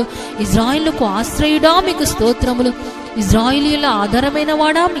స్తోత్రములు. ఇజ్రాయేలుకు ఆశ్రయుడా మీకు స్తోత్రములు. ఇజ్రాయేలీయుల ఆధారమైన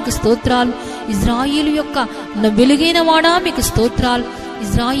వాడా మీకు స్తోత్రాలు. ఇజ్రాయేలు యొక్క వెలుగైన వాడా మీకు స్తోత్రాలు.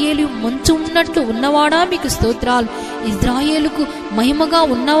 ఇజ్రాయేలు మంచు ఉన్నట్లు ఉన్నవాడా మీకు స్తోత్రాలు. ఇజ్రాయేలుకు మహిమగా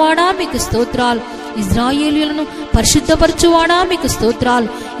ఉన్నవాడా మీకు స్తోత్రాలు. ఇజ్రాయేలీయులను పరిశుద్ధపరచువాడా మీకు స్తోత్రాలు.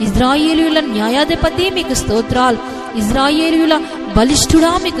 ఇజ్రాయేలీయుల న్యాయాధిపతి మీకు స్తోత్రాలు. ఇజ్రాయేలీయుల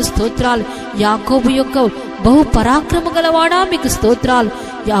బలిష్ఠుడా మీకు స్తోత్రాలు. యాకోబు యొక్క బహు పరాక్రమ గలవాడా మీకు స్తోత్రాలు.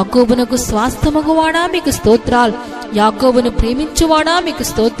 యాకోబునకు స్వాస్థ్యమగువాడా మీకు స్తోత్రాలు. యాకోబును ప్రేమించువాడా మీకు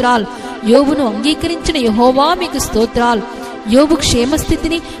స్తోత్రాలు. యోబును అంగీకరించిన యెహోవా మీకు స్తోత్రాలు. యోబు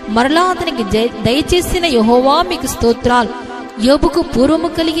క్షేమస్థితిని మరలా అతనికి దయచేసిన యెహోవా మీకు స్తోత్రాలు. యోబుకు పూర్వము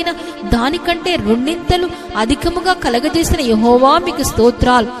కలిగిన దానికంటే 2 అధికముగా కలగజేసిన యెహోవా మీకు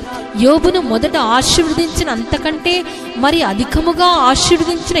స్తోత్రాలు. యోబును మొదట ఆశీర్వదించిన అంతకంటే మరి అధికముగా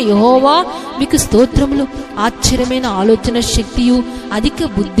ఆశీర్వదించిన యెహోవా మీకు స్తోత్రములు. ఆశ్చర్యమైన ఆలోచన శక్తియు అధిక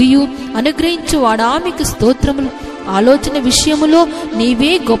బుద్ధియు అనుగ్రహించువాడా మీకు స్తోత్రములు. ఆలోచన విషయములో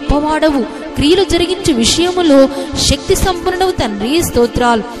నీవే గొప్పవాడవు. క్రియలు జరిగించు విషయములో శక్తి సంపన్నుడవు తండ్రి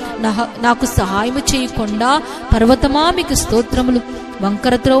స్తోత్రాలు. నాకు సహాయము చేయకుండా పర్వతమా మీకు స్తోత్రములు.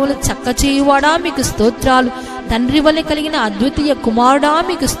 వంకర త్రోవలు చక్క చేయువాడా మీకు స్తోత్రాలు. తండ్రి వలె కలిగిన అద్వితీయ కుమారుడా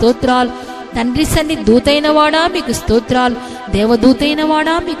మీకు స్తోత్రాలు. తండ్రి సన్ని దూతైన వాడా మీకు స్తోత్రాలు. దేవదూతైన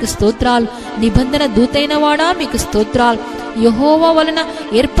వాడా మీకు స్తోత్రాలు. నిబంధన దూతైన వాడా మీకు స్తోత్రాలు. యెహోవా వలన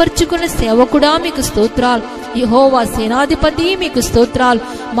ఏర్పరచుకున్న సేవకుడా మీకు స్తోత్రాలు. యెహోవా సేనాధిపతి మీకు స్తోత్రాలు.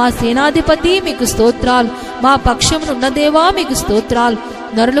 మా సేనాధిపతి మీకు స్తోత్రాలు. మా పక్షమునున్న దేవా మీకు స్తోత్రాలు.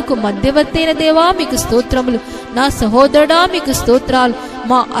 నరులకు మధ్యవర్తి అయిన దేవా మీకు స్తోత్రములు. నా సహోదరుడా మీకు స్తోత్రాలు.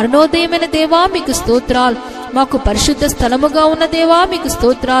 మా అరుణోదయమైన దేవా మీకు స్తోత్రాలు. మాకు పరిశుద్ధ స్థలముగా ఉన్న దేవా మీకు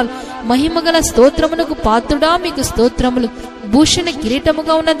స్తోత్రాలు. మహిమగల స్తోత్రమునకు పాత్రుడా మీకు స్తోత్రములు. భూషణ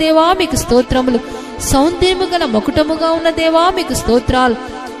కిరీటముగా ఉన్న దేవా మీకు స్తోత్రములు. సౌందర్యము గల మకుటముగా ఉన్న దేవా మీకు స్తోత్రాలు.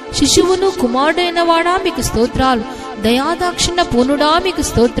 శిశువును కుమారుడైన వాడా మీకు స్తోత్రాలు. దయాదాక్షిణ్య పూర్ణుడా మీకు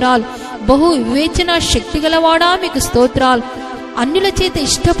స్తోత్రాలు. బహు వివేచన శక్తి గలవాడా మీకు స్తోత్రాలు. అన్యుల చేత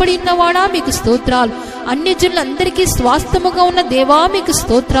ఇష్టపడి ఉన్నవాడా మీకు స్తోత్రాలు. అన్యజనులందరికీ స్వాస్థ్యముగా ఉన్న దేవా మీకు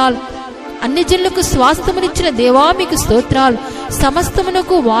స్తోత్రాలు. అన్ని జనులకు స్వాస్థ్యమునిచ్చిన దేవా మీకు స్తోత్రాలు.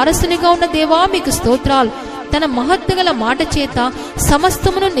 సమస్తమునకు వారసునిగా ఉన్న దేవా మీకు స్తోత్రాలు. తన మహత్తు గల మాట చేత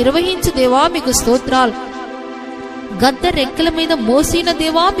సమస్తమును నిర్వహించు దేవా మీకు స్తోత్రాలు. గద్ద రెక్కల మీద మోసిన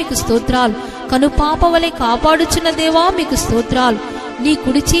దేవా మీకు స్తోత్రాలు. కనుపాప వలె కాపాడుచున్న దేవా మీకు స్తోత్రాలు. నీ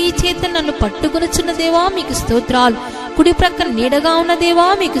కుడి చేయి చేత నన్ను పట్టుకొనుచున్న దేవా మీకు స్తోత్రాలు. కుడి ప్రక్కన నీడగా ఉన్న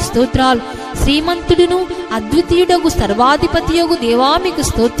దేవా మీకు స్తోత్రాలు. శ్రీమంతుడును అద్వితీయుడగు సర్వాధిపతియగు దేవా మీకు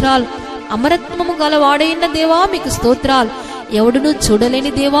స్తోత్రాలు. అమరత్వము గలవాడైన దేవా మీకు స్తోత్రాలు. ఎవడును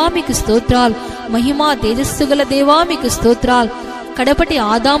చూడలేని దేవా మీకు స్తోత్రాలు. మహిమా తేజస్సు గల దేవా మీకు స్తోత్రాలు. కడపటి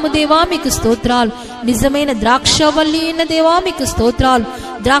ఆదాము దేవా మీకు స్తోత్రాలు. నిజమైన ద్రాక్షవల్లి అయిన దేవా మీకు స్తోత్రాలు.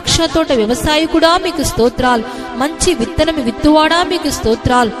 ద్రాక్ష తోట వ్యవసాయకుడా మీకు స్తోత్రాలు. మంచి విత్తనము విత్తువాడా మీకు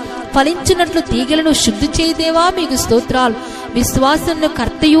స్తోత్రాలు. ఫలించినట్లు తీగలను శుద్ధి చేయి దేవా మీకు స్తోత్రాలు. విశ్వాసమును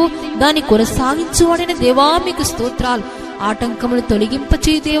కర్తయు దాన్ని కొనసాగించువాడైన దేవా మీకు స్తోత్రాలు. ఆటంకమును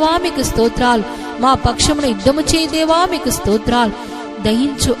తొలగింపచేయి దేవా మీకు స్తోత్రాలు. మా పక్షమును యుద్ధము చేయి దేవా మీకు స్తోత్రాలు.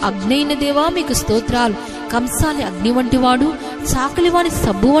 దహించు అగ్నైన దేవా మీకు స్తోత్రాలు. కంసాలి అగ్ని వంటివాడు, చాకలివాని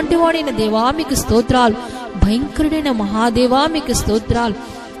సబ్బు వంటివాడైన దేవా మీకు స్తోత్రాలు. భయంకరుడైన మహాదేవా మీకు స్తోత్రాలు.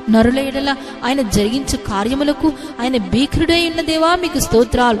 నరుల ఎడల ఆయన జరిగించు కార్యములకు ఆయన భీకరుడై ఉన్న దేవా మీకు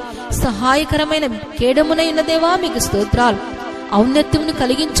స్తోత్రాలు. సహాయకరమైన కేడమునై ఉన్న దేవా మీకు స్తోత్రాలు. ఔన్నత్యమును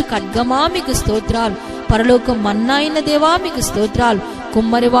కలిగించు ఖడ్గమా మీకు స్తోత్రాలు. పరలోకం మన్నా అయిన దేవా మీకు స్తోత్రాలు.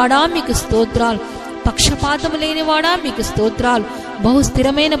 కుమ్మరివాడా మీకు స్తోత్రాలు. పక్షపాతము లేనివాడా మీకు స్తోత్రాలు.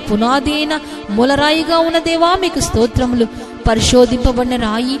 బహుస్థిరమైన పునాది అయిన మూలరాయిగా ఉన్న దేవా మీకు స్తోత్రములు. పరిశోధింపబడిన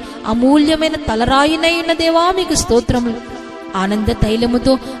రాయి, అమూల్యమైన తలరాయినై ఉన్న దేవా మీకు స్తోత్రములు. ఆనంద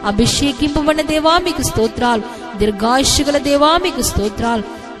తైలముతో అభిషేకింపబడిన దేవా మీకు స్తోత్రాలు. దీర్ఘాయుష్యు గల దేవా మీకు స్తోత్రాలు.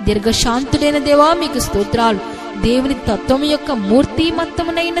 దీర్ఘశాంతుడైన దేవా మీకు స్తోత్రాలు. దేవుని తత్వము యొక్క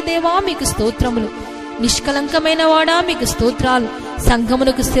మూర్తిమత్తమునైన దేవా మీకు స్తోత్రములు. నిష్కలంకమైన వాడా మీకు స్తోత్రాలు.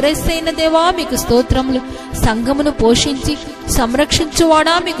 సంఘమునకు శిరస్సైన దేవా మీకు స్తోత్రములు. సంఘమును పోషించి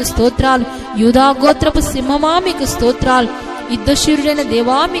సంరక్షించువాడా మీకు స్తోత్రాలు. యూదా గోత్రపు సింహమా మీకు స్తోత్రాలు. యుద్ధశూరుడైన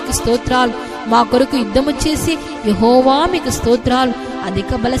దేవా మీకు స్తోత్రాలు. మా కొరకు యుద్ధము చేసి యెహోవా మీకు స్తోత్రాలు.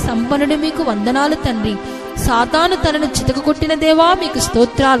 అధిక బల సంపన్నుడు మీకు వందనాలు తండ్రి. సాతాను తనను చితకగొట్టిన దేవా మీకు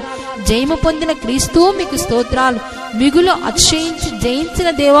స్తోత్రాలు. జయము పొందిన క్రీస్తు మీకు స్తోత్రాలు. మిగులు అతిశయించి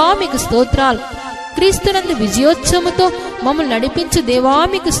జయించిన దేవా మీకు స్తోత్రాలు. క్రీస్తునందు విజయోత్సవముతో మమ్మల్ని నడిపించు దేవా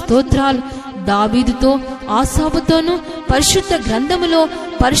మీకు స్తోత్రాలు. దావీదుతో ఆసాబుతోను పరిశుద్ధ గ్రంథములో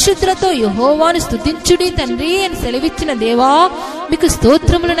పరిశుద్ధులతో యెహోవాను స్తుతించుడి తండ్రి అని సెలవిచ్చిన దేవా మీకు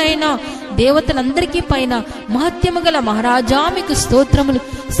స్తోత్రములనైనా. దేవతలందరికీ పైన మహత్యము గల మహారాజా మీకు స్తోత్రములు.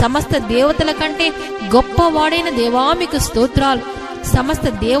 సమస్త దేవతల కంటే గొప్పవాడైన దేవా మీకు స్తోత్రాలు. సమస్త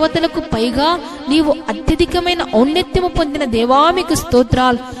దేవతలకు పైగా నీవు అత్యధికమైన ఔన్నత్యము పొందిన దేవా మీకు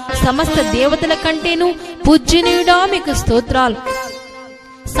స్తోత్రాలు. సమస్త దేవతల కంటేను పూజ్యనీయుడా మీకు స్తోత్రాలు.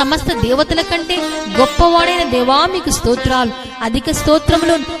 సమస్త దేవతల కంటే గొప్పవాడైన దేవా మీకు స్తోత్రాలు. అధిక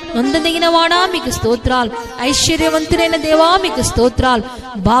స్తోత్రములు నొందదగిన వాడా మీకు స్తోత్రాలు. ఐశ్వర్యవంతుడైన దేవా మీకు స్తోత్రాలు.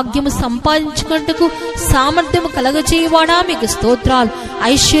 భాగ్యము సంపాదించుకుంటకు సామర్థ్యము కలగచేయవాడా మీకు స్తోత్రాలు.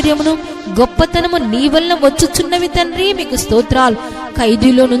 ఐశ్వర్యమును గొప్పతనము నీ వలన వచ్చుచున్నవి తండ్రి మీకు స్తోత్రాలు.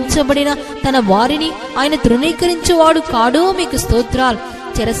 ఖైదీలో నుంచబడిన తన వారిని ఆయన తృణీకరించువాడు కాడు మీకు స్తోత్రాలు.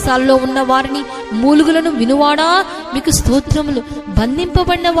 చెరసాల్లో ఉన్న వారిని మూలుగులను వినువాడా మీకు స్తోత్రములు.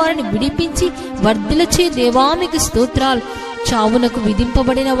 బంధింపబడిన వారిని విడిపించి వర్ధిలచే దేవా మీకు స్తోత్రాలు. చావునకు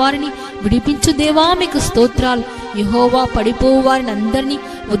విధింపబడిన వారిని విడిపించు దేవా మీకు స్తోత్రాలు. యెహోవా పడిపోవు వారిని అందరినీ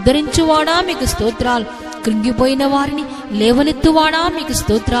ఉద్ధరించువాడా మీకు స్తోత్రాలు. కృంగిపోయిన వారిని లేవనెత్తువాడా మీకు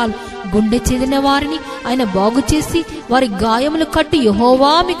స్తోత్రాలు. గుండె చెదిన వారిని ఆయన బాగు చేసి వారి గాయములు కట్టి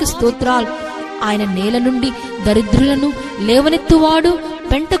యెహోవా మీకు స్తోత్రాలు. ఆయన నేల నుండి దరిద్రులను లేవనెత్తువాడు.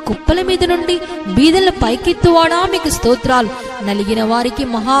 పెంట కుప్పల మీద నుండి బీదల పైకెత్తువాడా మీకు స్తోత్రాలు. నలిగిన వారికి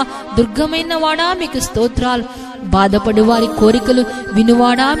మహా దుర్గమైన వాడా మీకు స్తోత్రాలు. బాధపడు వారి కోరికలు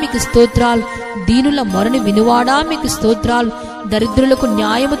వినువాడా మీకు స్తోత్రాలు. దీనుల మొరను వినువాడా మీకు స్తోత్రాలు. దరిద్రులకు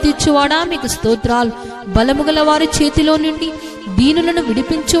న్యాయము తీర్చువాడా మీకు స్తోత్రాలు. బలముగల వారి చేతిలో నుండి దీనులను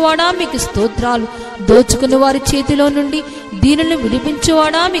విడిపించువాడా మీకు స్తోత్రాలు. దోచుకున్న వారి చేతిలో నుండి దీనులను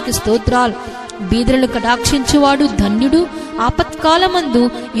విడిపించువాడా మీకు స్తోత్రాలు. బీదలను కటాక్షించువాడు ధన్యుడు. ఆపత్కాలమందు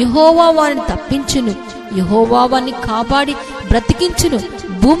యెహోవా వారిని తప్పించును. యెహోవా వారిని కాపాడి బ్రతికించును.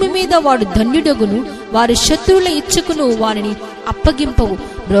 భూమి మీద వాడు ధన్యుడగును. వారి శత్రువుల ఇచ్చకును వారిని అప్పగింపవు.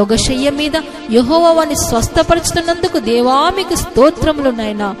 రోగశయ్య మీద యెహోవా వారిని స్వస్థపరచుతున్నందుకు దేవా మీకు స్తోత్రములు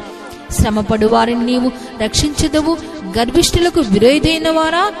నాయనా. శ్రమపడు వారిని నీవు రక్షించదవు. గర్విష్ఠులకు విరోధైన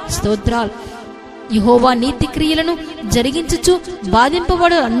వారా స్తోత్రాలు. యెహోవా నీతి క్రియలను జరిగించుచు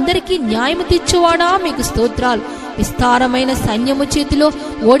బాధింపబడు అందరికీ న్యాయము తీర్చువాడా మీకు స్తోత్రాలు. విస్తారమైన సైన్యము చేతిలో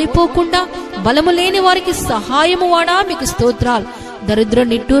ఓడిపోకుండా బలము లేని వారికి సహాయము వాడా మీకు స్తోత్రాలు. దరిద్ర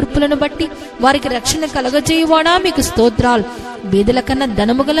నిట్టూర్పులను బట్టి వారికి రక్షణ కలగజేయువాడా మీకు స్తోత్రాలు. బీదల కన్నా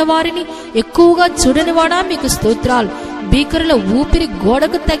ధనము గల వారిని ఎక్కువగా చూడనివాడా మీకు స్తోత్రాలు. భీకరుల ఊపిరి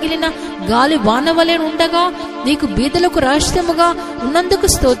గోడకు తగిలిన గాలి వానవలే ఉండగా నీకు బీదలకు రహస్యముగా ఉన్నందుకు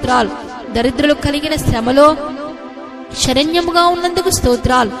స్తోత్రాలు. దరిద్రులు కలిగిన శ్రమలో శరణ్యముగా ఉన్నందుకు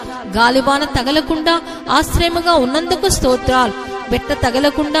స్తోత్రాలు. గాలివాన తగలకుండా ఆశ్రయముగా ఉన్నందుకు స్తోత్రాలు. బెట్ట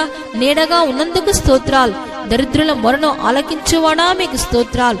తగలకుండా నీడగా ఉన్నందుకు స్తోత్రాలు. దరిద్రుల మొరను ఆలకించువాడా మీకు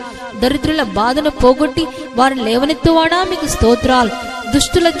స్తోత్రాలు. దరిద్రుల బాధను పోగొట్టి వారిని లేవనెత్తువాడా మీకు స్తోత్రాలు.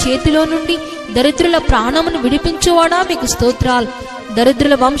 దుష్టుల చేతిలో నుండి దరిద్రుల ప్రాణమును విడిపించువాడా మీకు స్తోత్రాలు.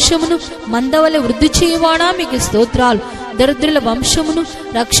 దరిద్రుల వంశమును మందవలె వృద్ధి చేయువాడా మీకు స్తోత్రాలు. దరిద్రుల వంశమును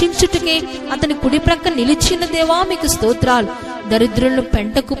రక్షించుటకే అతని కుడి ప్రక్క నిలిచిన దేవా మీకు స్తోత్రాలు. దరిద్రులను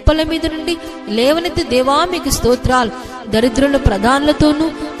పెంట కుప్పల మీద నుండి లేవనెత్తి దేవా మీకు స్తోత్రాలు. దరిద్రుల ప్రధానులతోనూ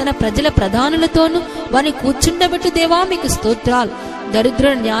తన ప్రజల ప్రధానులతోనూ వారిని కూర్చుండబెట్టు దేవా మీకు స్తోత్రాలు.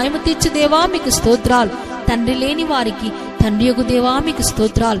 దరిద్రుల న్యాయము తీర్చు దేవా మీకు స్తోత్రాలు. తండ్రి లేని వారికి తండ్రియగు దేవా మీకు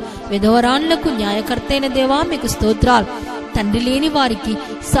స్తోత్రాలు. విధవరాన్లకు న్యాయకర్తైన దేవా మీకు స్తోత్రాలు. తండ్రి లేని వారికి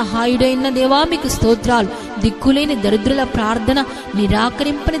సహాయుడైన దేవా మీకు స్తోత్రాలు. దిక్కులేని దరిద్రుల ప్రార్థన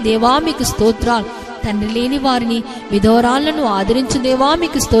నిరాకరింపని దేవా మీకు స్తోత్రాలు. తండ్రి లేని వారిని విధవరాళ్లను ఆదరించు దేవా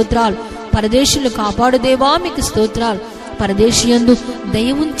మీకు స్తోత్రాలు. పరదేశులు కాపాడు దేవా మీకు స్తోత్రాలు. పరదేశియందు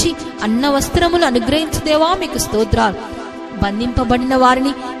దయ ఉంచి అన్న వస్త్రములు అనుగ్రహించు దేవా మీకు స్తోత్రాలు. బంధింపబడిన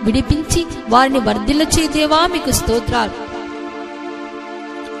వారిని విడిపించి వారిని వర్ధిల్ల చే దేవా మీకు స్తోత్రాలు.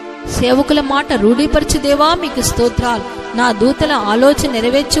 సేవకుల మాట రూఢీపరచు దేవా మీకు స్తోత్రాలు. నా దూతల ఆలోచన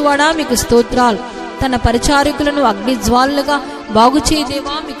నెరవేర్చువాడా మీకు స్తోత్రాలు. తన పరిచారకులను అగ్ని జ్వాలలుగా బాగు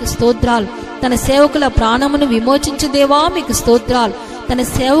చేయదేవా మీకు స్తోత్రాలు. తన సేవకుల ప్రాణమును విమోచించు దేవా మీకు స్తోత్రాలు. తన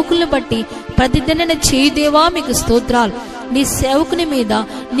సేవకులను బట్టి ప్రతిదండన చేయుదేవా మీకు స్తోత్రాలు. నీ సేవకుని మీద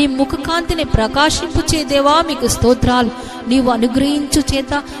నీ ముఖకాంతిని ప్రకాశింపు చేదేవా మీకు స్తోత్రాలు. నీవు అనుగ్రహించు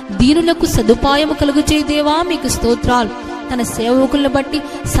చేత దీనులకు సదుపాయము కలుగు చేయదేవా మీకు స్తోత్రాలు. తన సేవకులను బట్టి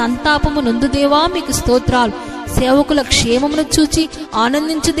సంతాపము నొందుదేవా మీకు స్తోత్రాలు. సేవకుల క్షేమమును చూచి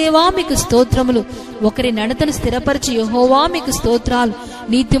ఆనందించుదేవా మీకు స్తోత్రములు. ఒకరి నడతను స్థిరపరిచి యెహోవా మీకు స్తోత్రాలు.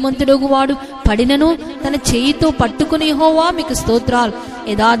 నీతిమంతుడగు వాడు పడినను తన చేయితో పట్టుకుని యెహోవా మీకు స్తోత్రాలు.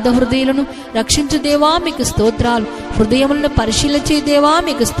 యథార్థ హృదయులను రక్షించు దేవా మీకు స్తోత్రాలు. హృదయములను పరిశీలించే దేవా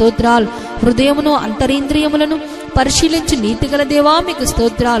మీకు స్తోత్రాలు. హృదయమును అంతరింద్రియములను పరిశీలించు నీతిగల దేవా మీకు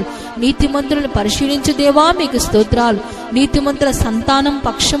స్తోత్రాలు. నీతిమంతులను పరిశీలించు దేవా మీకు స్తోత్రాలు. నీతిమంతుల సంతానం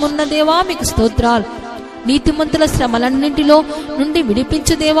పక్షమున్న దేవా మీకు స్తోత్రాలు. నీతిమంతుల శ్రమలన్నింటిలో నుండి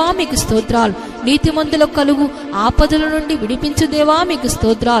విడిపించు దేవా మీకు స్తోత్రాలు. నీతిమంతుల కలుగు ఆపదల నుండి విడిపించు దేవా మీకు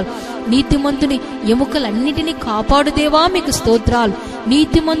స్తోత్రాలు. నీతిమంతుని ఎముకలన్నిటినీ కాపాడు దేవా మీకు స్తోత్రాలు.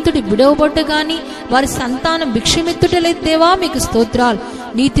 నీతిమంతుడి విడవబడ్డగాని వారి సంతానం భిక్షమెత్తుటలేదు దేవా మీకు స్తోత్రాలు.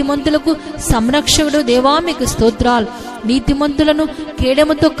 నీతిమంతులకు సంరక్షకుడు దేవా మీకు స్తోత్రాలు. నీతిమంతులను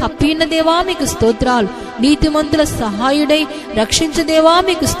కేడముతో కప్పియున్న దేవా మీకు స్తోత్రాలు. నీతిమంతుల సహాయుడై రక్షించు దేవా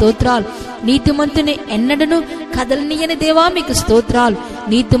మీకు స్తోత్రాలు. నీతిమంతుని ఎన్నడను కదలనీయని దేవా మీకు స్తోత్రాలు.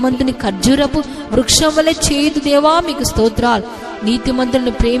 నీతిమంతుని ఖర్జూరపు వృక్షం వలె చేయుదు దేవా మీకు స్తోత్రాలు.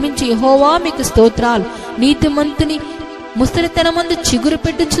 నీతిమంతులను ప్రేమించి యెహోవా మీకు స్తోత్రాలు. నీతిమంతుని ముసలితనమందు చిగురు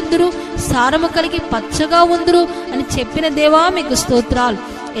పెట్టుచుందురు, సారము కలిగి పచ్చగా ఉందురు అని చెప్పిన దేవా మీకు స్తోత్రాలు.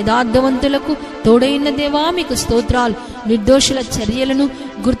 యథార్థవంతులకు తోడైన దేవా మీకు స్తోత్రాలు. నిర్దోషుల చర్యలను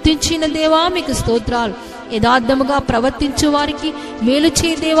గుర్తించిన దేవా మీకు స్తోత్రాలు. యథార్థముగా ప్రవర్తించు వారికి మేలు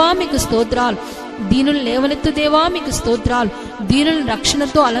చేయ దేవా మీకు స్తోత్రాలు. దీనులు లేవనెత్తు దేవా మీకు స్తోత్రాలు. దీనులను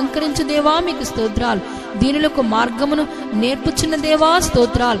రక్షణతో అలంకరించు దేవా మీకు స్తోత్రాలు. దీనులకు మార్గమును నేర్పుచున్న దేవా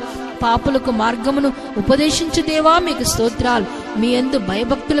స్తోత్రాలు. పాపులకు మార్గమును ఉపదేశించు దేవా మీకు స్తోత్రాలు. మీ యందు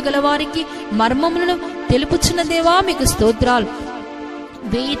భయభక్తులు గల వారికి మర్మములను తెలుపుచున్న దేవా మీకు స్తోత్రాలు.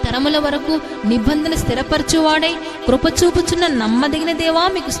 1000 తరముల వరకు నిబంధన స్థిరపరచువాడై కృపచూపుచున్న నమ్మదగిన దేవా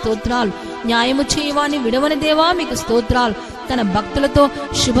మీకు స్తోత్రాలు. న్యాయము చేయవాని విడవని దేవా మీకు స్తోత్రాలు. తన భక్తులతో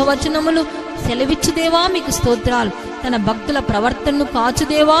శుభవచనములు సెలవిచ్చు దేవా మీకు స్తోత్రాలు. తన భక్తుల ప్రవర్తనను కాచు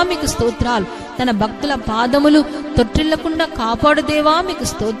దేవా మీకు స్తోత్రాలు. తన భక్తుల పాదములు తొట్టిల్లకుండా కాపాడు దేవా మీకు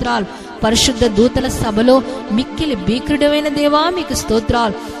స్తోత్రాలు. పరిశుద్ధ దూతల సభలో మిక్కిలి భీకరుడైన దేవా మీకు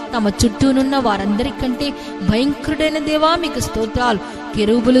స్తోత్రాలు. తమ చుట్టూనున్న వారందరికంటే భయంకరుడైన దేవా మీకు స్తోత్రాలు.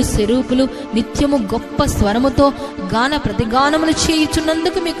 కెరూబులు సెరూపులు నిత్యము గొప్ప స్వరముతో గాన ప్రతిగానములు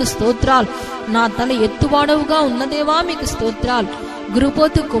చేయుచున్నందుకు మీకు స్తోత్రాలు. నా తల ఎత్తువాడవుగా ఉన్న దేవా మీకు స్తోత్రాలు.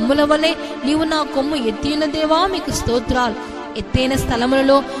 గురుపోతు కొమ్ముల వలె నీవు నా కొమ్ము ఎత్తిన దేవా మీకు స్తోత్రాలు. ఎత్తైన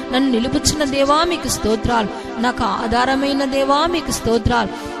స్థలములలో నన్ను నిలుపుచున్న దేవా మీకు స్తోత్రాలు. నాకు ఆధారమైన దేవా మీకు స్తోత్రాలు.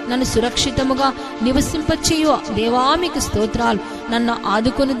 నన్ను సురక్షితముగా నివసింపచేయు దేవా మీకు స్తోత్రాలు. నన్ను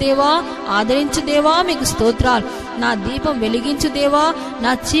ఆదుకొను దేవా, ఆదరించు దేవా మీకు స్తోత్రాలు. నా దీపం వెలిగించు దేవా,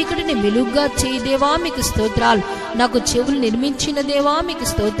 నా చీకటిని వెలుగుగా చేయి దేవా మీకు స్తోత్రాలు. నాకు చెవులు నిర్మించిన దేవా మీకు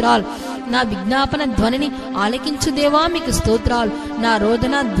స్తోత్రాలు. నా విజ్ఞాపన ధ్వనిని ఆలకించు దేవా మీకు స్తోత్రాలు. నా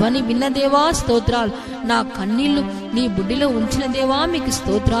రోదన ధ్వని విన్న దేవా స్తోత్రాలు. నా కన్నీళ్లు నీ బుడ్డిలో ఉంచిన దేవా మీకు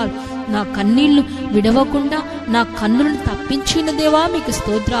స్తోత్రాలు. నా కన్నీళ్లు విడవకుండా నా కన్నులను తప్పించిన దేవా మీకు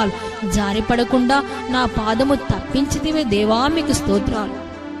స్తోత్రాలు. జారిపడకుండా నా పాదము తప్పించితివే దేవా మీకు స్తోత్రాలు.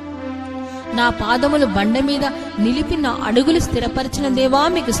 నా పాదములు బండ మీద నిలిపి నా అడుగులు స్థిరపరిచిన దేవా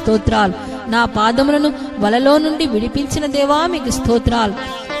మీకు స్తోత్రాలు. నా పాదములను వలలో నుండి విడిపించిన దేవా మీకు స్తోత్రాలు.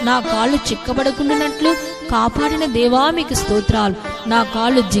 నా కాళ్ళు చిక్కబడకుండానట్లు కాపాడిన దేవా మీకు స్తోత్రాలు. నా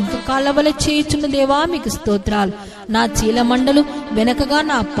కాళ్ళు జింక కాళ్ళ వలె చేయుచున్న దేవా మీకు స్తోత్రాలు. నా చీలమండలు వెనకగా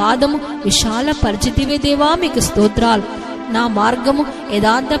నా పాదము విశాల పరిచితివే దేవా మీకు స్తోత్రాలు. నా మార్గము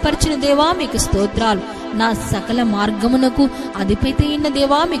యథార్థపరిచిన దేవా మీకు స్తోత్రాలు. నా సకల మార్గమునకు అధిపతి అయిన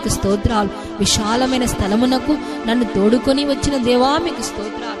దేవా మీకు స్తోత్రాలు. విశాలమైన స్థలమునకు నన్ను తోడుకొని వచ్చిన దేవా మీకు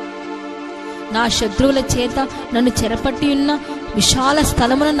స్తోత్రాలు. నా శత్రువుల చేత నన్ను చెరపట్టి ఉన్న విశాల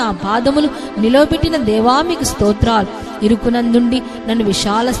స్థలమున నా పాదములు నిలవబెట్టిన దేవా మీకు స్తోత్రాలు. ఇరుకునందుండి నన్ను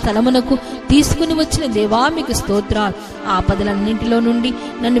విశాల స్థలమునకు తీసుకుని వచ్చిన దేవా మీకు స్తోత్రాలు. ఆపదలన్నింటిలో నుండి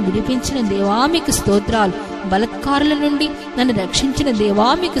నన్ను విడిపించిన దేవా మీకు స్తోత్రాలు. బలత్కారుల నుండి నన్ను రక్షించిన దేవా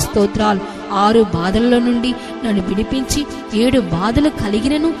మీకు స్తోత్రాలు. 6 బాధలలో నుండి నన్ను విడిపించి 7 బాధలు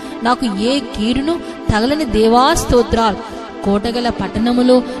కలిగినను నాకు ఏ కీడును తగలని దేవా స్తోత్రాలు. కోటగల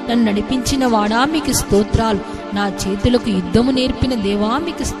పట్టణములో నన్ను నడిపించిన వాడా మీకు స్తోత్రాలు. నా చేతులకు యుద్ధము నేర్పిన దేవా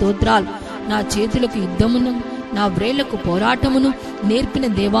మీకు స్తోత్రాలు. నా చేతులకు యుద్ధమును నా వ్రేళ్లకు పోరాటమును నేర్పిన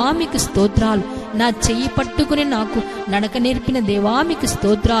దేవా మీకు స్తోత్రాలు. నా చెయ్యి పట్టుకుని నాకు నడక నేర్పిన దేవా మీకు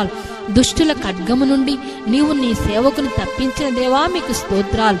స్తోత్రాలు. దుష్టుల ఖడ్గము నుండి నీవు నీ సేవకును తప్పించిన దేవా మీకు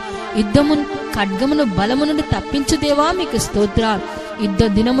స్తోత్రాలు. యుద్ధమును ఖడ్గమును బలము నుండి తప్పించు దేవా మీకు స్తోత్రాలు. యుద్ధ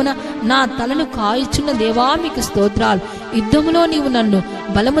దినమున నా తలను కాయుచున్న దేవా మీకు స్తోత్రాలు. యుద్ధములో నీవు నన్ను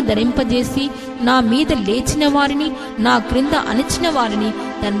బలము ధరింపజేసి నా మీద లేచిన వారిని నా క్రింద అణిచిన వారిని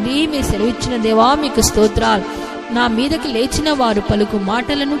తండ్రి మీ సెలవిచ్చిన దేవా మీకు స్తోత్రాలు. నా మీదకి లేచిన వారు పలుకు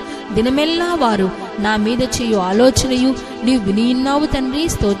మాటలను దినమెల్లా వారు నా మీద చేయు ఆలోచనయు నీవు వినియున్నావు తండ్రి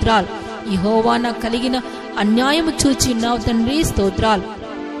స్తోత్రాలు. యెహోవా నాకు కలిగిన అన్యాయము చూచి ఉన్నావు తండ్రి స్తోత్రాలు.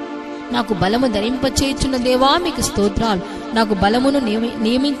 నాకు బలము ధరింపచేయుచున్న దేవా మీకు స్తోత్రాలు. నాకు బలమును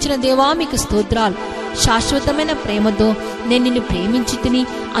నియమించిన దేవా మీకు స్తోత్రాలు. శాశ్వతమైన ప్రేమతో నేను నిన్ను ప్రేమించి తిని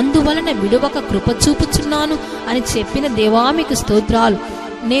అందువలన విడువక కృప చూపుచున్నాను అని చెప్పిన దేవా మీకు స్తోత్రాలు.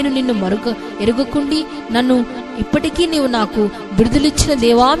 నేను నిన్ను ఎరుగకుండి నన్ను ఇప్పటికీ నీవు నాకు విడుదలిచ్చిన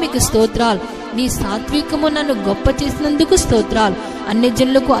దేవా మీకు స్తోత్రాలు. నీ సాత్వికము నన్ను గొప్ప చేసినందుకు స్తోత్రాలు.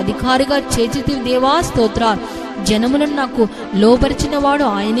 అన్యజనులకు అధికారిగా చేర్చితివి దేవా స్తోత్రాలు. జనములను నాకు లోబరిచిన వాడు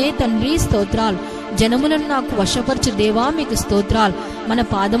ఆయనే తండ్రి స్తోత్రాలు. జనములను నాకు వశపరచు దేవా మీకు స్తోత్రాలు. మన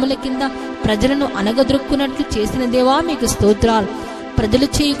పాదముల కింద ప్రజలను అనగదొక్కున్నట్లు చేసిన దేవా మీకు స్తోత్రాలు. ప్రజలు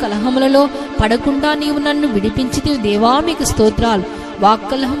చేయు కలహములలో పడకుండా నీవు నన్ను విడిపించితివి దేవా మీకు స్తోత్రాలు.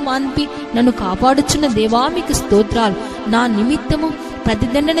 వాక్కలహం మాన్పి నన్ను కాపాడుచున్న దేవా మీకు స్తోత్రాలు. నా నిమిత్తము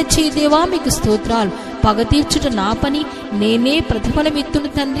ప్రతిదండన చేయి దేవా మీకు స్తోత్రాలు. పగ తీర్చుట నా పని, నేనే ప్రతిఫలమిత్తును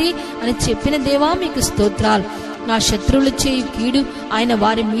తండ్రి అని చెప్పిన దేవా మీకు స్తోత్రాలు. నా శత్రువులు చేయు కీడు ఆయన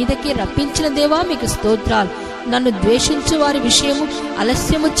వారి మీదకే రప్పించిన దేవా మీకు స్తోత్రాలు. నన్ను ద్వేషించు వారి విషయము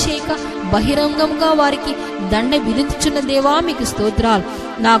ఆలస్యము చేయక బహిరంగంగా వారికి దండ విధించుచున్న దేవా మీకు స్తోత్రాలు.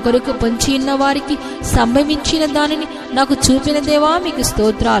 నా కొరకు పొంచి ఉన్న వారికి సంభవించిన దానిని నాకు చూపిన దేవా మీకు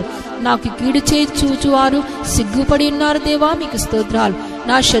స్తోత్రాలు. నాకు కీడు చేయి చూచువారు సిగ్గుపడి ఉన్నారు దేవా మీకు స్తోత్రాలు.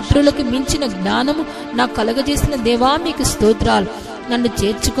 నా శత్రువులకు మించిన జ్ఞానము నాకు కలగజేసిన దేవా మీకు స్తోత్రాలు. నన్ను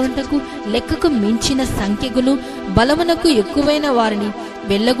చేర్చుకున్నటకు లెక్కకు మించిన సంఖ్యకును బలమునకు ఎక్కువైన వారిని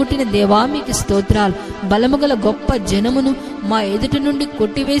వెళ్ళగొట్టిన దేవా మీకు స్తోత్రాలు. బలముగల గొప్ప జనమును మా ఎదుట నుండి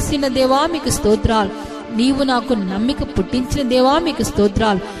కొట్టివేసిన దేవా మీకు స్తోత్రాలు. నీవు నాకు నమ్మిక పుట్టించిన దేవా మీకు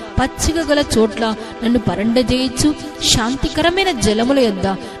స్తోత్రాలు. పచ్చిక గల చోట్ల నన్ను పరండజేయచ్చు, శాంతికరమైన జలముల యొద్ద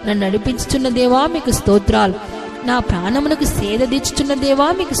నన్ను నడిపించుచున్న దేవా మీకు స్తోత్రాలు. నా ప్రాణమునకు సేద తీర్చుచున్న దేవా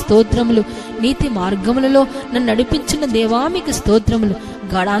మీకు స్తోత్రములు. నీతి మార్గములలో నన్ను నడిపించున్న దేవా మీకు స్తోత్రములు.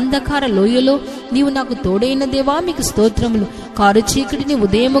 గాఢాంధకార లోయలో నీవు నాకు తోడైన దేవా మీకు స్తోత్రములు. కారు చీకటిని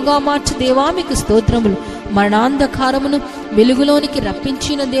ఉదయముగా మార్చు దేవా మీకు స్తోత్రములు. మరణాంధకారమును వెలుగులోనికి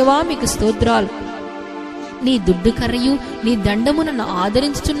రప్పించిన దేవా మీకు స్తోత్రాలు. నీ దుడ్డు కర్రయు నీ దండము నన్ను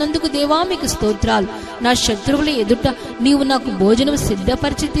ఆదరించుచున్నందుకు దేవా మీకు స్తోత్రాలు. నా శత్రువుల ఎదుట నీవు నాకు భోజనం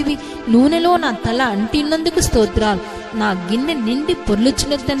సిద్ధపరిచితివి. నూనెలో నా తల అంటినందుకు స్తోత్రాలు. నా గిన్నె నిండి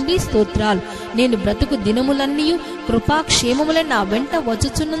పొర్లుచున్న తండ్రి స్తోత్రాలు. నేను బ్రతుకు దినములన్నీ కృపాక్షేమములే నా వెంట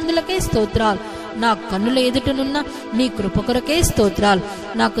వచ్చుచున్నందులకే స్తోత్రాలు. నా కన్నుల ఎదుటనున్న నీ కృప కొరకే స్తోత్రాలు.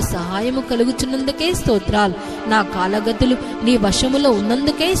 నాకు సహాయము కలుగుచున్నందుకే స్తోత్రాలు. నా కాలగతులు నీ వశములో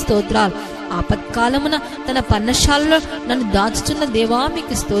ఉన్నందుకే స్తోత్రాలు. ఆపత్కాలమున తన పర్ణశాలలో నన్ను దాచుచున్న దేవా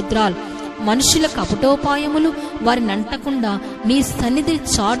మీకు స్తోత్రాలు. మనుషుల కపటోపాయములు వారిని అంటకుండా నీ సన్నిధి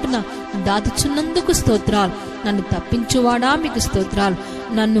చాటున దాచుచున్నందుకు స్తోత్రాలు. నన్ను తప్పించువాడా మీకు స్తోత్రాలు.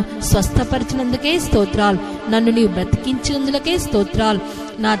 నన్ను స్వస్థపరిచినందుకే స్తోత్రాలు. నన్ను నీవు బ్రతికించినందులకే స్తోత్రాలు.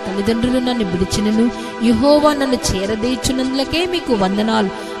 నా తల్లిదండ్రులు నన్ను విడిచినను యెహోవా నన్ను చేరదీచున్నందులకే మీకు వందనాలు.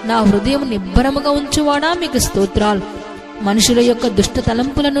 నా హృదయం నిబ్బరముగా ఉంచువాడా మీకు స్తోత్రాలు. మనుషుల యొక్క దుష్ట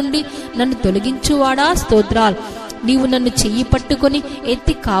తలంపుల నుండి నన్ను తొలగించువాడా స్తోత్రాలు. నీవు నన్ను చెయ్యి పట్టుకొని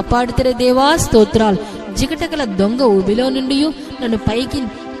ఎత్తి కాపాడుతరే దేవా స్తోత్రాలు. జిగటగల దొంగ ఊబిలో నుండి నన్ను పైకి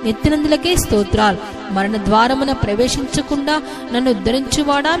నెత్తినందులకే స్తోత్రాలు. మరణ ద్వారమున ప్రవేశించకుండా నన్ను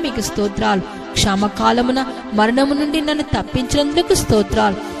ఉద్ధరించువాడా మీకు స్తోత్రాలు. క్షామకాలమున మరణము నుండి నన్ను తప్పించినందుకు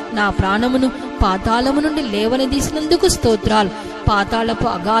స్తోత్రాలు. నా ప్రాణమును పాతాళము నుండి లేవనదీసినందుకు స్తోత్రాలు. పాతాళపు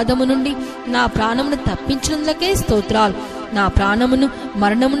అగాధము నుండి నా ప్రాణమును తప్పించినందుకే స్తోత్రాలు. నా ప్రాణమును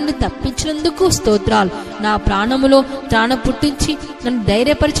మరణము నుండి తప్పించినందుకు స్తోత్రాలు. నా ప్రాణములో త్రాణ పుట్టించి నన్ను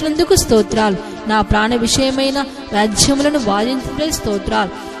ధైర్యపరిచినందుకు స్తోత్రాలు. నా ప్రాణ విషయమైన రాజ్యములను వాదించే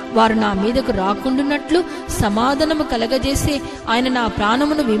స్తోత్రాలు. వారు నా మీదకు రాకుండానట్లు సమాధానము కలగజేసే ఆయన నా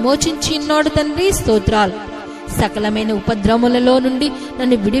ప్రాణమును విమోచించి ఉన్నాడు తండ్రి స్తోత్రాలు. సకలమైన ఉపద్రవములలో నుండి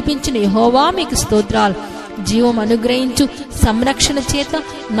నన్ను విడిపించిన యెహోవా మీకు స్తోత్రాలు. జీవం అనుగ్రహించు సంరక్షణ చేత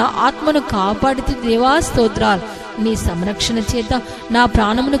నా ఆత్మను కాపాడుతూ దేవా స్తోత్రాలు. నీ సంరక్షణ చేత నా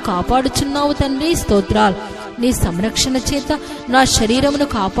ప్రాణమును కాపాడుచున్నావు తండ్రి స్తోత్రాలు. నీ సంరక్షణ చేత నా శరీరమును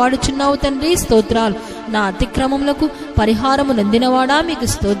కాపాడుచున్నావు తండ్రి స్తోత్రాలు. నా అతిక్రమములకు పరిహారము నొందినవాడా మీకు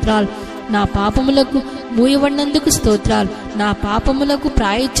స్తోత్రాలు. నా పాపములకు మూయబడినందుకు స్తోత్రాలు. నా పాపములకు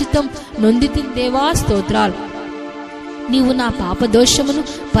ప్రాయశ్చిత్తం నొందితి దేవా స్తోత్రాలు. నీవు నా పాపదోషమును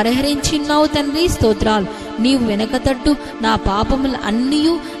పరిహరించిన్నావు తండ్రి స్తోత్రాలు. నీవు వెనకతట్టు నా పాపములు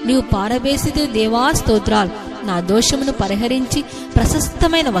అన్నీయు నీవు పారవేసితే దేవా స్తోత్రాలు. నా దోషమును పరిహరించి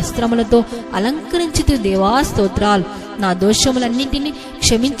ప్రశస్తమైన వస్త్రములతో అలంకరించితే దేవా స్తోత్రాలు. నా దోషములన్నింటినీ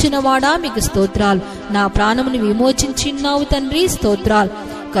క్షమించినవాడా మీకు స్తోత్రాలు. నా ప్రాణమును విమోచించిన్నావు తండ్రి స్తోత్రాలు.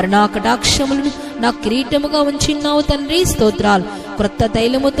 కరుణా కటాక్షములను నా కిరీటముగా ఉంచిన్నావు తండ్రి స్తోత్రాలు. క్రొత్త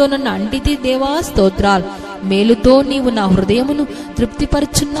తైలముతో నన్ను అంటితి దేవా స్తోత్రాలు. మేలుతో నీవు నా హృదయమును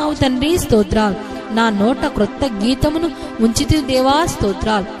తృప్తిపరుచున్నావు తండ్రి స్తోత్రాలు. నా నోట క్రొత్త గీతమును ఉంచితి దేవా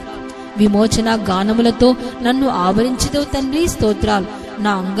స్తోత్రాలు. విమోచన గానములతో నన్ను ఆవరించిదవు తండ్రి స్తోత్రాలు.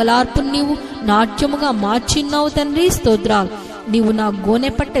 నా అంగలార్పును నీవు నాట్యముగా మార్చిన్నావు తండ్రి స్తోత్రాలు. నీవు నా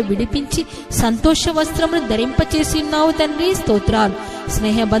గోనెపట్ట విడిపించి సంతోష వస్త్రమును ధరింపచేసిన్నావు తండ్రి స్తోత్రాలు.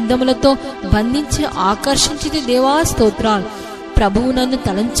 స్నేహబంధములతో బంధించి ఆకర్షించిది దేవా స్తోత్రాలు. ప్రభువు నన్ను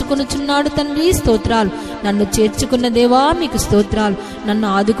తలంచుకొనుచున్నాడు తండ్రి స్తోత్రాలు. నన్ను చేర్చుకున్న దేవా మీకు స్తోత్రాలు. నన్ను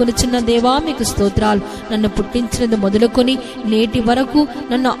ఆదుకొనుచున్న దేవా మీకు స్తోత్రాలు. నన్ను పుట్టించినది మొదలుకొని నేటి వరకు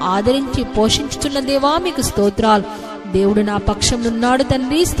నన్ను ఆదరించి పోషించుచున్న దేవా మీకు స్తోత్రాలు. దేవుడు నా పక్షంనున్నాడు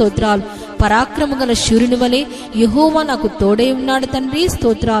తండ్రి స్తోత్రాలు. పరాక్రమ గల శూరుని వలె యెహోవా నాకు తోడై ఉన్నాడు తండ్రి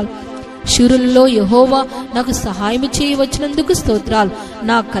స్తోత్రాలు. శూరులలో యెహోవా నాకు సహాయం చేయవచ్చినందుకు స్తోత్రాలు.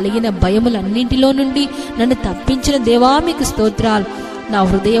 నా కలిగిన భయములన్నింటిలో నుండి నన్ను తప్పించిన దేవా మీకు స్తోత్రాలు. నా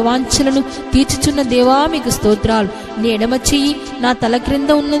హృదయవాంఛలను తీర్చుచున్న దేవా మీకు స్తోత్రాలు. నీ ఎడమ చెయ్యి నా తల క్రింద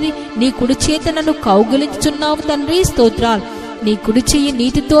ఉన్నది. నీ కుడి చేత నన్ను కౌగిలించుచున్నావు తండ్రి స్తోత్రాలు. నీ కుడి చెయ్యి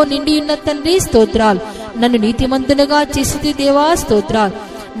నీతితో నిండి ఉన్న తండ్రి స్తోత్రాలు. నన్ను నీతిమంతునిగా చేసితి దేవా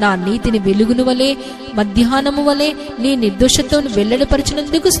స్తోత్రాలు. నా నీతిని వెలుగును వలె మధ్యాహ్నము వలె నీ నిర్దోషతను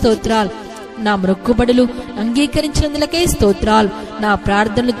వెల్లడిపరిచినందుకు స్తోత్రాలు. నా మొక్కుబడులు అంగీకరించినందులకే స్తోత్రాలు. నా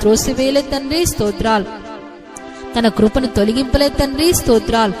ప్రార్థనలు త్రోసివేయలే తండ్రి స్తోత్రాలు. తన కృపను తొలగింపలే తండ్రి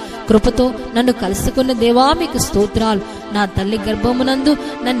స్తోత్రాలు. కృపతో నన్ను కలుసుకున్న దేవా మీకు స్తోత్రాలు. నా తల్లి గర్భమునందు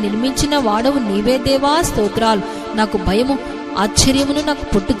నన్ను నిర్మించిన వాడవు నీవే దేవా స్తోత్రాలు. నాకు భయము ఆశ్చర్యమును నాకు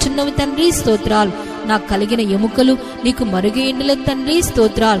పుట్టుచున్నవి తండ్రి స్తోత్రాలు. నాకు కలిగిన ఎముకలు నీకు మరుగైండులే తండ్రి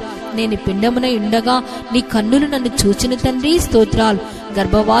స్తోత్రాలు. నేను పిండమున ఉండగా నీ కన్నులు నన్ను చూచిన తండ్రి స్తోత్రాలు.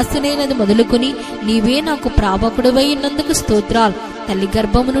 గర్భవాసినైనది మొదలుకొని నీవే నాకు ప్రాపకుడివై ఉన్నందుకు స్తోత్రాలు. తల్లి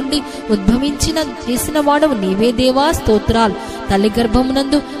గర్భము నుండి ఉద్భవించిన చేసిన వాడవు నీవే దేవా స్తోత్రాలు. తల్లి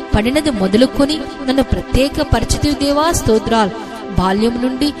గర్భమునందు పడినది మొదలుకొని నన్ను ప్రత్యేక పరిచితి దేవా స్తోత్రాలు. బాల్యం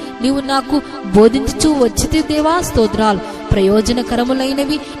నుండి నీవు నాకు బోధించుచూ వచ్చితి దేవా స్తోత్రాలు.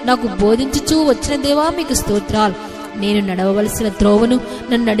 ప్రయోజనకరములైనవి నాకు బోధించుచూ వచ్చిన దేవా మీకు స్తోత్రాలు. నేను నడవవలసిన త్రోవను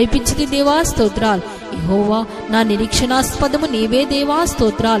నన్ను నడిపించితి దేవా స్తోత్రాలు. యెహోవా నా నిరీక్షణాస్పదము నీవే దేవా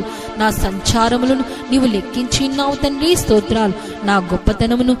స్తోత్రాలు. నా సంచారములను నీవు లెక్కించి ఉన్నావు తండ్రి స్తోత్రాలు. నా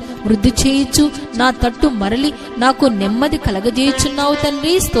గొప్పతనమును వృద్ధి చేయుచు నా తట్టు మరలి నాకు నెమ్మది కలగజేయుచున్నావు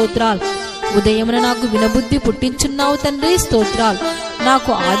తండ్రి స్తోత్రాలు. ఉదయమున నాకు వినబుద్ధి పుట్టించున్నావు తండ్రి స్తోత్రాలు.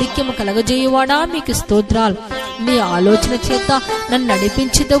 నాకు ఆధిక్యము కలగజేయువాడా మీకు స్తోత్రాలు. నీ ఆలోచన చేత నన్ను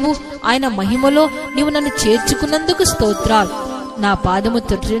నడిపించిదవు. ఆయన మహిమలో నీవు నన్ను చేర్చుకున్నందుకు స్తోత్రాలు. నా పాదము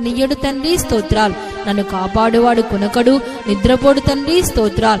తొట్టినియ్యడు తండ్రి స్తోత్రాలు. నన్ను కాపాడువాడు కునకడు నిద్రపోడు తండ్రి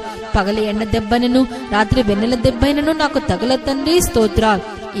స్తోత్రాలు. పగలి ఎండ దెబ్బనను రాత్రి వెన్నెల దెబ్బైనను నాకు తగల తండ్రి స్తోత్రాలు.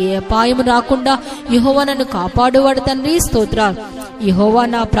 ఏ అపాయము రాకుండా యెహోవా నన్ను కాపాడువాడు తండ్రి స్తోత్రాలు. యెహోవా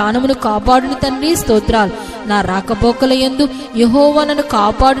నా ప్రాణమును కాపాడును తండ్రి స్తోత్రాలు. నా రాకపోకల యందు యెహోవా నన్ను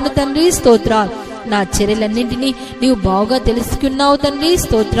కాపాడును తండ్రి స్తోత్రాలు. నా చర్యలన్నింటినీ నీవు బాగా తెలుసుకున్నావు తండ్రి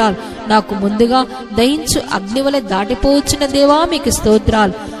స్తోత్రాలు. నాకు ముందుగా దయించు అగ్నివలె దాటిపోవచ్చున్న దేవా మీకు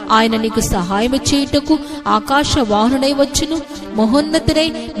స్తోత్రాలు. ఆయన నీకు సహాయము చేయుటకు ఆకాశ వాహనుడై వచ్చును, మహోన్నతుడై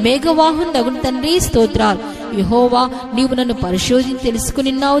మేఘవాహనుడగును తండ్రి స్తోత్రాలు. యెహోవా నీవు నన్ను పరిశోధించి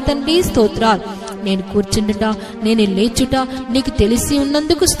తెలుసుకునిన్నావు తండ్రి స్తోత్రాలు. నేను కూర్చుండుట నేను లేచుట నీకు తెలిసి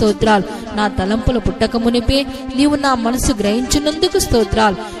ఉన్నందుకు స్తోత్రాలు. నా తలంపుల పుట్టక మునిపే నీవు నా మనసు గ్రహించున్నందుకు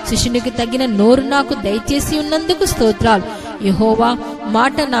స్తోత్రాలు. శిష్యునికి తగిన నోరు నాకు దయచేసి ఉన్నందుకు స్తోత్రాలు. యెహోవా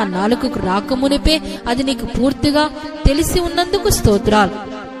మాట నా నాలుకకు రాకమునిపే అది నీకు పూర్తిగా తెలిసి ఉన్నందుకు స్తోత్రాలు.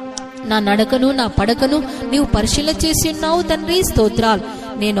 నా నడకను నా పడకను నీవు పరిశీలన చేసి ఉన్నావు తండ్రి స్తోత్రాలు.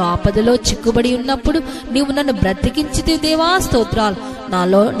 నేను ఆపదలో చిక్కుబడి ఉన్నప్పుడు నీవు నన్ను బ్రతికించితి దేవా స్తోత్రాలు.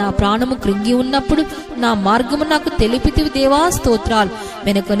 నా ప్రాణము కృంగి ఉన్నప్పుడు నా మార్గము నాకు తెలిపితివి దేవా స్తోత్రాలు.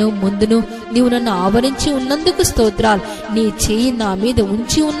 వెనుకను ముందును నీవు నన్ను ఆవరించి ఉన్నందుకు స్తోత్రాలు. నీ చేయి నా మీద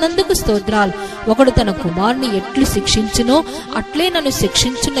ఉంచి ఉన్నందుకు స్తోత్రాలు. ఒకడు తన కుమారుని ఎట్లు శిక్షించునో అట్లే నన్ను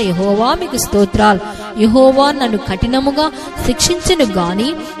శిక్షించున్న యెహోవా మీకు స్తోత్రాలు. యెహోవా నన్ను కఠినముగా శిక్షించను గాని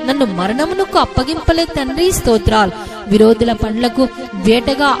నన్ను మరణమునకు అప్పగింపలే తండ్రి స్తోత్రాలు. విరోధుల పండ్లకు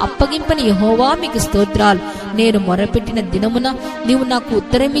వేటగా అప్పగింపని యెహోవా మీకు స్తోత్రాలు. నేను మొరపెట్టిన దినమున నీవు నాకు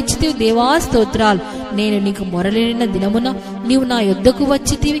ఉత్తరం ఇచ్చితివి దేవా స్తోత్రాలు. నేను నీకు మొరలేడిన దినమున నీవు నా యొద్దకు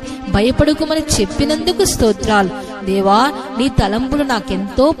వచ్చితివి, భయపడుకుమని చెప్పినందుకు స్తోత్రాలు. దేవా నీ తలంపులు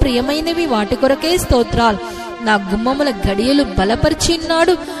నాకెంతో ప్రియమైనవి, వాటి కొరకే స్తోత్రాలు. నా గుమ్మముల గడియలు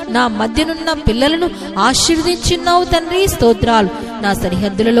బలపరిచిన్నాడు, నా మధ్యనున్న పిల్లలను ఆశీర్వదించున్నావు తండ్రి స్తోత్రాలు. నా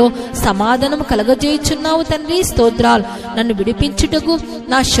సరిహద్దులలో సమాధానం కలగజేయుచున్నావు తండ్రి స్తోత్రాలు. నన్ను విడిపించుటకు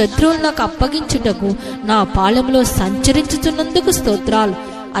నా శత్రువులు నాకు అప్పగించుటకు నా పాలెములో సంచరించుచున్నందుకు స్తోత్రాలు.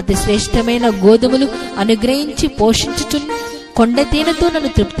 అతి శ్రేష్టమైన గోధుమలు అనుగ్రహించి పోషించుచు కొండతేనెతో నన్ను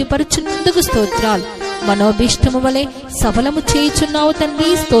తృప్తిపరచున్నందుకు స్తోత్రాలు. మనోభీష్టము వలె సఫలము చేయుచున్నావు తండ్రి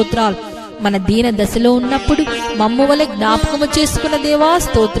స్తోత్రాలు. మన దీన దశలో ఉన్నప్పుడు మమ్ము వలె జ్ఞాపకము చేసుకున్న దేవా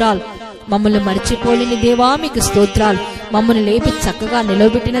స్తోత్రాలు. మమ్మల్ని మర్చిపోలేని దేవా మీకు స్తోత్రాలు. మమ్మల్ని లేపి చక్కగా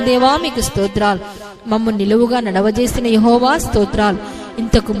నిలవబెట్టిన దేవా మీకు స్తోత్రాలు. మమ్మల్ని నిలువుగా నడవజేసిన యెహోవా స్తోత్రాలు.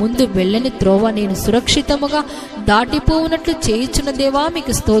 ఇంతకు ముందు వెళ్ళని త్రోవ నేను సురక్షితముగా దాటిపోవునట్లు చేయుచున్న దేవా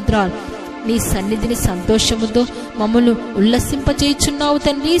మీకు స్తోత్రాలు. నీ సన్నిధిని సంతోషముతో మమ్మల్ని ఉల్లసింపచేయుచున్నావు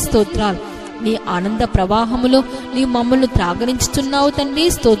తండ్రి స్తోత్రాలు. నీ ఆనంద ప్రవాహములో నీ మమ్మల్ని త్రాగనించుచున్నావు తండ్రి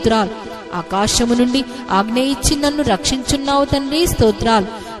స్తోత్రాలు. ఆకాశము నుండి ఆజ్ఞ ఇచ్చి నన్ను రక్షించున్నావు తండ్రి స్తోత్రాలు.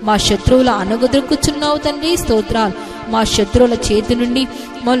 మా శత్రువుల అనగదొక్కుచున్నావు తండ్రి స్తోత్రాలు. మా శత్రువుల చేతి నుండి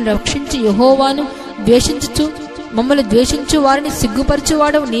మమ్మల్ని రక్షించి యెహోవాను మమ్మల్ని ద్వేషించు వారిని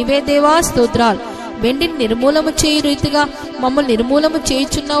సిగ్గుపరచువాడవు నీవే దేవా స్తోత్రాలు. వెండిని నిర్మూలము చేయు రీతిగా మమ్మల్ని నిర్మూలము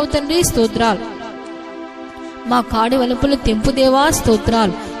చేయుచున్నావు తండ్రి స్తోత్రాలు. మా కాడి వలుపులు తెంపు దేవా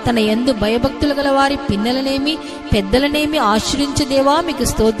స్తోత్రాలు. తన యందు భయభక్తులు గల వారి పిన్నలనేమి పెద్దలనేమి ఆశ్రయించు దేవా మీకు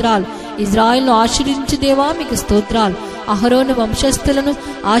స్తోత్రాలు. ఇజ్రాయెల్ను ఆశీర్వదించు దేవా మీకు స్తోత్రాలు. అహరోను వంశస్థులను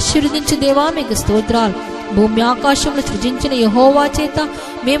ఆశీర్వదించు దేవా మీకు స్తోత్రాలు. భూమి ఆకాశమును సృజించిన యెహోవా చేత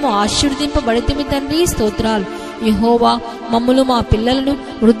మేము ఆశీర్వదింపబడితిమి తండ్రి స్తోత్రాలు. యెహోవా మమ్ములు మా పిల్లలను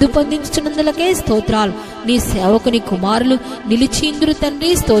వృద్ధి పొందించుచున్నందులకే స్తోత్రాలు. నీ సేవకుని కుమారులు నిలిచిందురు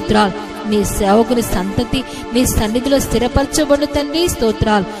తండ్రి స్తోత్రాలు. నీ సేవకుని సంతతి నీ సన్నిధిలో స్థిరపరచబడు తండ్రి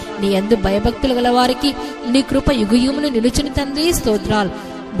స్తోత్రాలు. నీ యందు భయభక్తులు గల వారికి నీ కృప యుగయుమును నిలుచుని తండ్రి స్తోత్రాలు.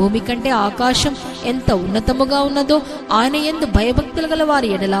 భూమి కంటే ఆకాశం ఎంత ఉన్నతముగా ఉన్నదో ఆయన యందు భయభక్తులు గల వారి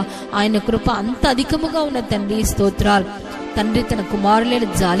ఎడల ఆయన కృప అంత అధికముగా ఉన్న తండ్రి స్తోత్రాలు. తండ్రి తన కుమారులను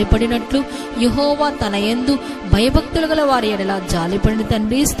జాలిపడినట్లు యెహోవా తన యందు భయభక్తులు గల వారి ఎడల జాలిపడిన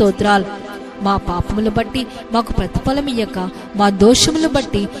తండ్రి స్తోత్రాలు. మా పాపములు బట్టి మాకు ప్రతిఫలం ఇయ్యక మా దోషములు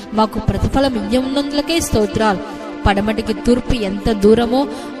బట్టి మాకు ప్రతిఫలం ఇయ్యమున్నందులకే స్తోత్రాలు. పడమటికి తూర్పు ఎంత దూరమో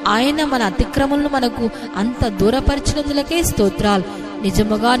ఆయన మన అతిక్రమలను మనకు అంత దూరపరిచినందులకే స్తోత్రాలు.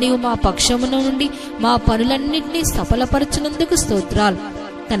 నిజముగా నీవు మా పక్షమున నుండి మా పనులన్నింటినీ సఫలపరచినందుకు స్తోత్రాలు.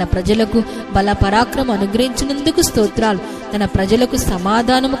 తన ప్రజలకు బల పరాక్రమం అనుగ్రహించినందుకు స్తోత్రాలు. తన ప్రజలకు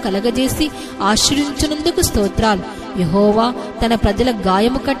సమాధానము కలగజేసి ఆశీర్వదించినందుకు స్తోత్రాలు. యెహోవా తన ప్రజల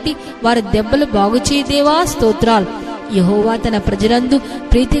గాయము కట్టి వారి దెబ్బలు బాగు చేయదేవా స్తోత్రాలు. యెహోవా తన ప్రజలందు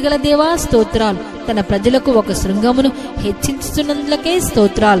ప్రీతిగల దేవా స్తోత్రాలు. తన ప్రజలకు ఒక శృంగమును హెచ్చించుతున్నందులకే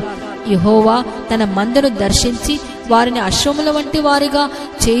స్తోత్రాలు. యెహోవా తన మందను దర్శించి వారిని అశ్వముల వంటి వారిగా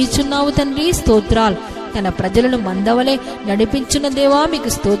చేయుచున్నావు తండ్రి స్తోత్రాలు. తన ప్రజలను మందవలే నడిపించిన దేవా మీకు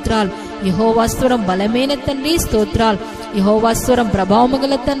స్తోత్రాలు. యెహోవా స్వరం బలమైన తండ్రి స్తోత్రాలు. యెహోవా స్వరం ప్రభావము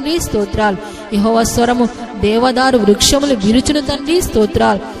గల తండ్రి స్తోత్రాలు. యెహోవా స్వరము దేవదారు వృక్షములు విరుచును తండ్రి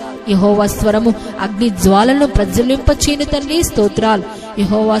స్తోత్రాలు. యెహోవా స్వరము అగ్ని జ్వాలను ప్రజ్వలింపచేయును తండ్రి స్తోత్రాలు.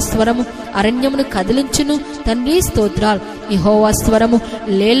 యెహోవా స్వరము అరణ్యమును కదిలించును తండ్రి స్తోత్రాలు. యెహోవా స్వరము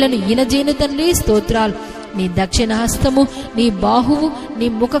లేళ్లను ఈనజేయును తండ్రి స్తోత్రాలు. నీ దక్షిణ హస్తము, నీ బాహువు, నీ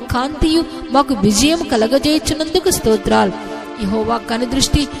ముఖ కాంతియు మాకు విజయం కలగజేయుచున్నందుకు స్తోత్రాలు. యెహోవా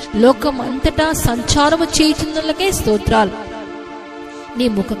కనుదృష్టి లోకం అంతటా సంచారము చేయుచున్నలకే స్తోత్రాలు. నీ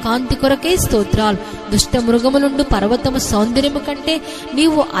ముఖ కాంతి కొరకే స్తోత్రాలు. దుష్ట మృగములుండు పర్వతము సౌందర్యము కంటే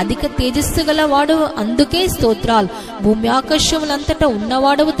నీవు అధిక తేజస్సు గల వాడవు, అందుకే స్తోత్రాలు. భూమి ఆకాశములంతటా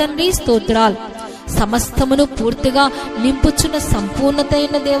ఉన్నవాడవు తండ్రి స్తోత్రాలు. సమస్తమును పూర్తిగా నింపుచున్న సంపూర్ణత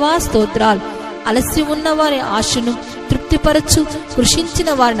అయిన దేవా స్తోత్రాలు. అలసి ఉన్న వారి ఆశను తృప్తిపరచు, కృషించిన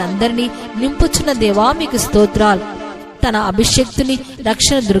వారిని అందరినీ నింపుచున్న దేవా మీకు స్తోత్రాలు. తన అభిషేక్తుని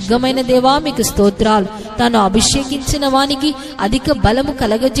రక్షణ దుర్గమైన దేవా మీకు స్తోత్రాలు. తాను అభిషేకించిన వానికి అధిక బలము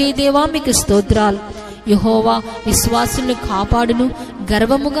కలగజేయదేవా మీకు స్తోత్రాలు. యెహోవా విశ్వాసులను కాపాడును,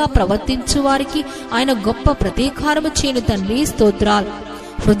 గర్వముగా ప్రవర్తించు వారికి ఆయన గొప్ప ప్రతీకారము చేయను తండ్రి స్తోత్రాలు.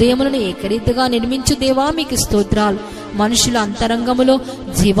 హృదయములను ఏకరీతిగా నిర్మించు దేవా మీకు స్తోత్రాలు. మనుషుల అంతరంగములో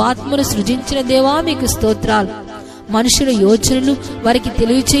జీవాత్మను సృజించిన దేవా మీకు స్తోత్రాలు. మనుషుల యోచనలు వారికి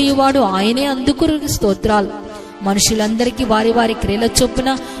తెలియచేయువాడు ఆయనే, అందుకు స్తోత్రాలు. మనుషులందరికీ వారి వారి క్రియల చొప్పున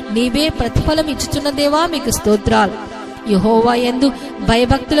నీవే ప్రతిఫలం ఇచ్చుచున్న దేవా మీకు స్తోత్రాలు. యెహోవా యందు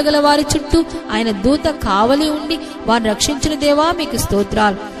భయభక్తులు గల వారి చుట్టూ ఆయన దూత కావలి ఉండి వారిని రక్షించిన దేవా మీకు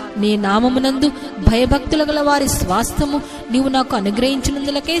స్తోత్రాలు. నీ నామమునందు భయభక్తులు గల వారి స్వాస్థ్యము నీవు నాకు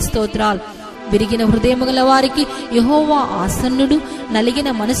అనుగ్రహించినందులకే స్తోత్రాలు. విరిగిన హృదయము గల వారికి యెహోవా ఆసన్నుడు, నలిగిన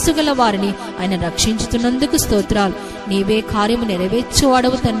మనస్సు గల వారిని ఆయన రక్షించుతున్నందుకు స్తోత్రాలు. నీవే కార్యము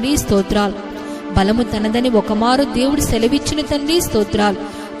నెరవేర్చువాడవు తండ్రి స్తోత్రాలు. బలము తనదని ఒకమారు దేవుడు సెలవిచ్చిన తండ్రి స్తోత్రాలు.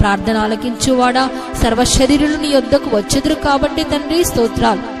 ప్రార్థన ఆలకించువాడా, సర్వశరీరులు నీ యొద్దకు వచ్చెదురు కాబట్టి తండ్రి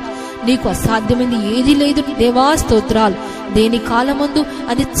స్తోత్రాలు. నీకు అసాధ్యమైంది ఏది లేదు దేవా స్తోత్రాలు. దేని కాలమందు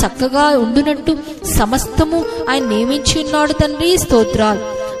అది చక్కగా ఉండునట్టు సమస్తము ఆయన నియమించి ఉన్నాడు తండ్రి స్తోత్రాలు.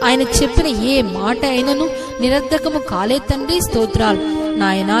 ఆయన చెప్పిన ఏ మాట అయినను నిరర్ధకము కాలే తండ్రి స్తోత్రాలు.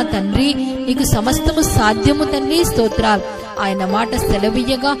 నాయనా తండ్రి, నీకు సమస్తము సాధ్యము తండ్రి స్తోత్రాలు. ఆయన మాట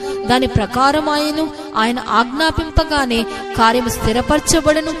సెలవీయగా దాని ప్రకారం ఆయన ఆజ్ఞాపింపగానే కార్యము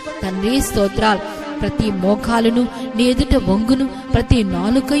స్థిరపరచబడను తండ్రి స్తోత్రాలు. ప్రతి మోకాలును నీ ఎదుట వంగును, ప్రతి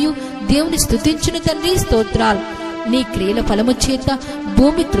నాలుకయు దేవుని స్తుతించును తండ్రి స్తోత్రాలు. నీ క్రియల ఫలము చేత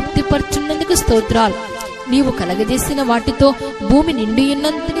భూమి తృప్తిపరచున్నందుకు స్తోత్రాలు. నీవు కలగజేసిన వాటితో భూమి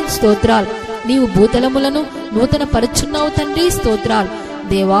నిండియున్నందుకు స్తోత్రాలు. నీవు భూతలములను నూతన పరుచున్నావు తండ్రి స్తోత్రాలు.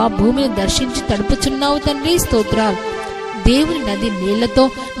 దేవా, భూమిని దర్శించి తడుపుచున్నావు తండ్రి స్తోత్రాలు. దేవుని నది నీళ్లతో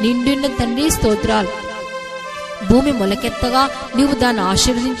నిండిన్న తండ్రి స్తోత్రాలు. భూమి మొలకెత్తగా నీవు దాన్ని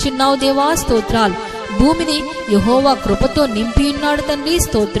ఆశీర్వదించున్నావు దేవా స్తోత్రాలు. భూమిని యెహోవా కృపతో నింపియున్నాడు తండ్రి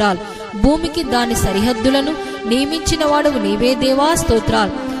స్తోత్రాలు. భూమికి దాని సరిహద్దులను నియమించిన వాడవు నీవే దేవా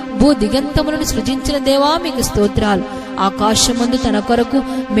స్తోత్రాలు. భూ దిగంతములను సృజించిన దేవా మీకు స్తోత్రాలు. ఆకాశమందు తన కొరకు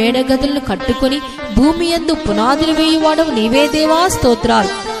మేడగదులను కట్టుకొని భూమి యందు పునాదులు వేయువాడవు నీవే దేవా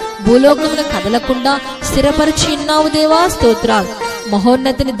స్తోత్రాలు. భూలోకమును కదలకుండా స్థిరపరిచి ఉన్నావు దేవా స్తోత్రాలు.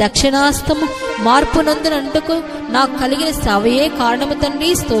 మహోన్నతిని దక్షిణాస్తము మార్పునందునందుకు నాకు కలిగిన సవయే కారణము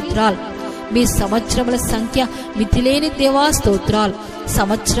తండ్రి స్తోత్రాలు. మీ సంవత్సరముల సంఖ్య మితిలేని దేవా స్తోత్రాలు.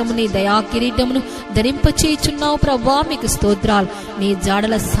 సంవత్సరము నీ దయా కిరీటమును ధరింపచేయుచున్నావు ప్రభువా మీకు స్తోత్రాలు. నీ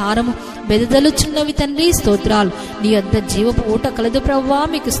జాడల సారము బెదదలుచున్నవి తండ్రి స్తోత్రాలు. నీ యొద్ద జీవపు ఊట కలదు ప్రభువా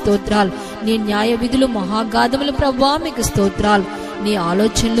మీకు స్తోత్రాలు. నీ న్యాయ విధులు మహాగాధములు ప్రభువా మీకు స్తోత్రాలు. నీ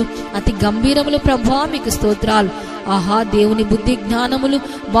ఆలోచనలు అతి గంభీరములు ప్రభువా మీకు స్తోత్రాలు. ఆహా, దేవుని బుద్ధి జ్ఞానములు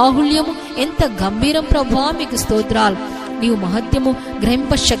బాహుళ్యము ఎంత గంభీరం ప్రభువా మీకు స్తోత్రాలు. నీవు మహత్యము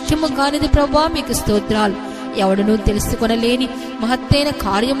గ్రహింప శక్యము కానిది ప్రభువా మీకు స్తోత్రాలు. ఎవడనూ తెలుసుకొనలేని మహత్తైన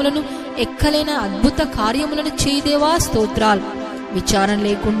కార్యములను, ఎక్కలేని అద్భుత కార్యములను చేయదేవా స్తోత్రాలు. విచారం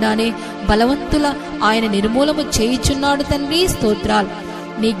లేకుండానే బలవంతుల ఆయన నిర్మూలము చేయుచున్నాడు తండ్రి స్తోత్రాలు.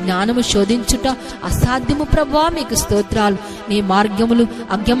 నీ జ్ఞానము శోధించుట అసాధ్యము ప్రభువా మీకు స్తోత్రాలు. నీ మార్గములు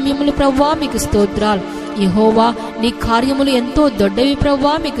అగమ్యములు ప్రభువా మీకు స్తోత్రాలు. యెహోవా నీ కార్యములు ఎంతో దొడ్డవి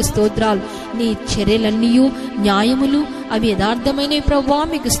ప్రభువా, మీకు స్తోత్రాలు. నీ చర్యలన్నీయు న్యాయములు, అవి యథార్థమైనవి ప్రభువా,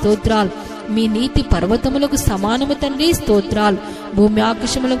 మీకు స్తోత్రాలు. మీ నీతి పర్వతములకు సమానము తండ్రి, స్తోత్రాలు. భూమి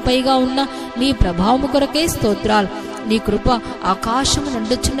ఆకాశములకు పైగా ఉన్న నీ ప్రభావము కొరకే స్తోత్రాలు. నీ కృప ఆకాశము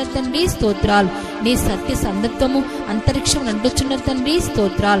నండుచున్న తండ్రి, స్తోత్రాలు. నీ సత్య సందత్వము అంతరిక్షము నండుచున్న తండ్రి,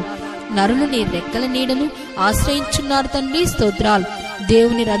 స్తోత్రాలు. నరులు నీ రెక్కల నీడను ఆశ్రయించున్నారు తండ్రి, స్తోత్రాలు.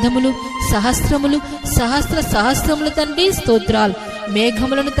 దేవుని రథములు సహస్రములు, సహస్రములు తండ్రి, స్తోత్రాలు.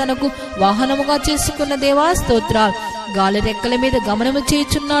 మేఘములను తనకు వాహనముగా చేసుకున్న దేవా, స్తోత్రాలు. గాలి రెక్కల మీద గమనము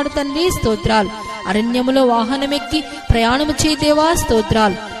చేయుచున్నాడు తండ్రి, స్తోత్రాలు. అరణ్యములో వాహనమెక్కి ప్రయాణము చేయదేవా,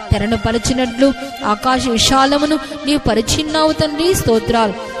 స్తోత్రాలు. తెరను పరిచినట్లు ఆకాశ విశాలమును నీవు పరిచిన్నావు తండ్రి,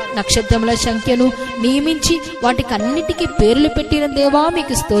 స్తోత్రాలు. నక్షత్రముల సంఖ్యను నియమించి వాటికన్నిటికీ పేర్లు పెట్టిన దేవా,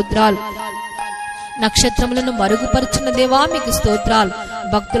 మీకు స్తోత్రాలు. నక్షత్రములను మరుగుపరుచున్న దేవా, మీకు స్తోత్రాలు.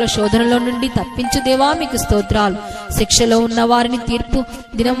 భక్తుల శోధనలో నుండి తప్పించు దేవా, మీకు స్తోత్రాలు. శిక్షలో ఉన్న వారిని తీర్పు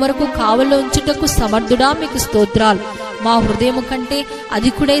దినం వరకు కావల్లో ఉంచుటకు సమర్థుడా, మీకు స్తోత్రాలు. మా హృదయము కంటే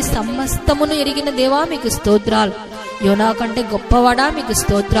అధికుడై సమస్తమును ఎరిగిన దేవా, మీకు స్తోత్రాలు. యోనా కంటే గొప్పవాడా, మీకు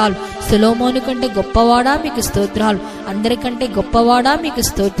స్తోత్రాలు. సొలొమోను కంటే గొప్పవాడా, మీకు స్తోత్రాలు. అందరికంటే గొప్పవాడా, మీకు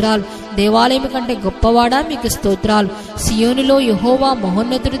స్తోత్రాలు. దేవాలయం కంటే గొప్పవాడా, మీకు స్తోత్రాలు. సియోనులో యెహోవా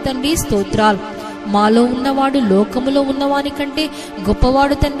మహోన్నతుడు తండ్రి, స్తోత్రాలు. మాలో ఉన్నవాడు లోకములో ఉన్నవాని కంటే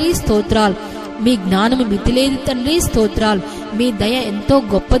గొప్పవాడు తండ్రి, స్తోత్రాలు. మీ జ్ఞానము మితిలేదు తండ్రి, స్తోత్రాలు. మీ దయ ఎంతో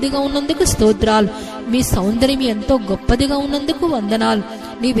గొప్పదిగా ఉన్నందుకు స్తోత్రాలు. మీ సౌందర్యం ఎంతో గొప్పదిగా ఉన్నందుకు వందనాలు.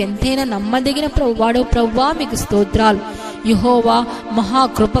 నీవెంతైనా నమ్మదగిన ప్రభువాడో ప్రభువా, మీకు స్తోత్రాలు. యెహోవా మహా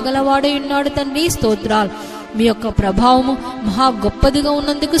కృపగలవాడై ఉన్నాడు తండ్రి, స్తోత్రాలు. మీ యొక్క ప్రభావము మహా గొప్పదిగా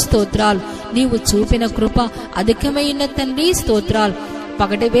ఉన్నందుకు స్తోత్రాలు. నీవు చూపిన కృప అధికమైన తండ్రి, స్తోత్రాలు.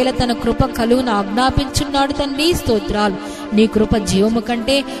 పగటి వేళ తన కృప కలుగును ఆజ్ఞాపించున్నాడు తండ్రి, స్తోత్రాలు. నీ కృప జీవము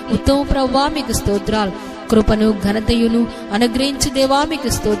కంటే ఉత్తమ ప్రభువా, మీకు స్తోత్రాలు. కృపను ఘనతయును అనుగ్రహించు దేవా, మీకు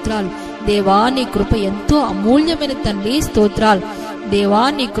స్తోత్రాలు. దేవా నీ కృప ఎంతో అమూల్యమైన తండ్రి, స్తోత్రాలు. దేవా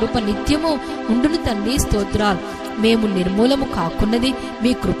నీ కృప నిత్యము ఉండును తండ్రి, స్తోత్రాలు. మేము నిర్మూలము కాకున్నది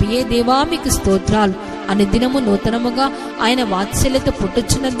మీ కృపయే దేవా, మీకు స్తోత్రాలు. అనుదినము నూతనముగా ఆయన వాత్సల్యత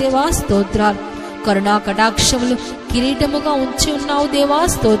పుట్టుచున్న దేవా, స్తోత్రాలు. కరుణా కటాక్షములు కిరీటముగా ఉంచి ఉన్నావు దేవా,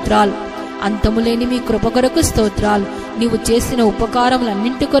 స్తోత్రాలు. అంతములేని మీ కృప కొరకు స్తోత్రాలు. నీవు చేసిన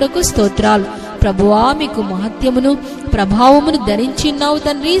ఉపకారములన్నింటి కొరకు స్తోత్రాలు. ప్రభువా మీకు మహత్యమును ప్రభావమును ధరించి ఉన్నావు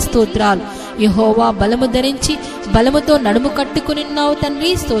తండ్రి, స్తోత్రాలు. యెహోవా బలము ధరించి బలముతో నడుము కట్టుకునిన్నావు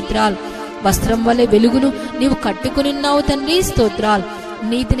తండ్రి, స్తోత్రాలు. వస్త్రం వలె వెలుగును నీవు కట్టుకునిన్నావు తండ్రి, స్తోత్రాలు.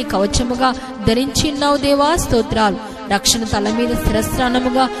 నీతిని కవచముగా ధరించి ఉన్నావు దేవా, స్తోత్రాలు. రక్షణ తల మీద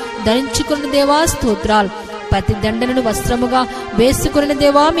శిరస్త్రాణముగా ధరించుకున్న దేవా, స్తోత్రాలు. ప్రతి దండనను వస్త్రముగా వేసుకున్న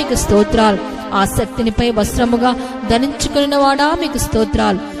దేవా, మీకు స్తోత్రాలు. ఆసక్తినిపై వస్త్రముగా ధరించుకున్న వాడా, మీకు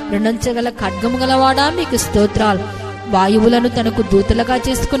స్తోత్రాలు. రెండంచెగల ఖడ్గము గలవాడా, మీకు స్తోత్రాలు. వాయువులను తనకు దూతలుగా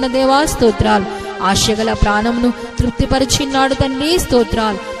చేసుకున్న దేవా, స్తోత్రాలు. ఆశగల ప్రాణమును తృప్తిపరిచిన్నాడు తండ్రి,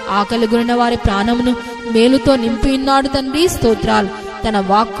 స్తోత్రాలు. ఆకలిగొనిన వారి ప్రాణమును మేలుతో నింపి ఉన్నాడు తండ్రి, స్తోత్రాలు. తన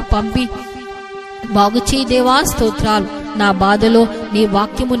వాక్కు పంపి బాగు చేయి దేవా, స్తోత్రాలు. నా బాధలో నీ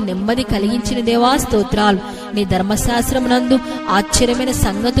వాక్యము నెమ్మది కలిగించిన దేవా, స్తోత్రాలు. నీ ధర్మశాస్త్రమునందు ఆశ్చర్యమైన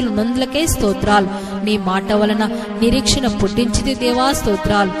సంగతులు నందులకే స్తోత్రాలు. నీ మాట వలన నిరీక్షణ పుట్టించిన దేవా,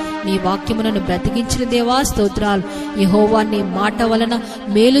 స్తోత్రాలు. నీ వాక్యమునను బ్రతికించిన దేవా, స్తోత్రాలు. యెహోవా నీ మాట వలన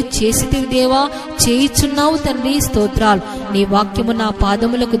మేలు చేసితివి దేవా, చేయుచున్నావు తండ్రి, స్తోత్రాలు. నీ వాక్యము నా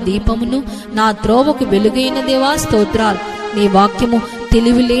పాదములకు దీపమును నా త్రోవకు వెలుగైన దేవా, స్తోత్రాలు. నీ వాక్యము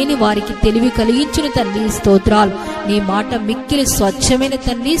తెలివి లేని వారికి తెలివి కలిగించును తండ్రి, స్తోత్రాలు. నీ మాట మిక్కిలి స్వచ్ఛమైన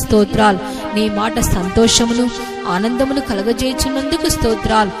తండ్రి, స్తోత్రాలు. నీ మాట సంతోషమును ఆనందమును కలగజేయుచున్నందుకు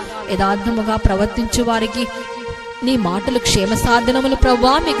స్తోత్రాలు. యథార్థముగా ప్రవర్తించు వారికి నీ మాటలు క్షేమ సాధనములు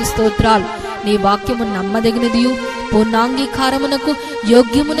ప్రభువా, మీకు స్తోత్రాలు. నీ వాక్యము నమ్మదగినదియు పూర్ణాంగీకారమునకు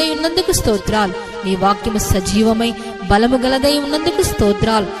యోగ్యమునై ఉన్నందుకు స్తోత్రాలు. నీ వాక్యము సజీవమై బలము గలదై ఉన్నందుకు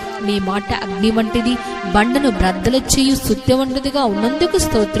స్తోత్రాలు. నీ మాట అగ్ని వంటిది, బండను బ్రద్దలు చేయు సుత్తి వంటిదిగా ఉన్నందుకు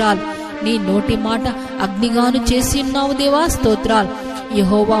స్తోత్రాలు. నీ నోటి మాట అగ్నిగాను చేసి ఉన్నావు దేవా, స్తోత్రాలు.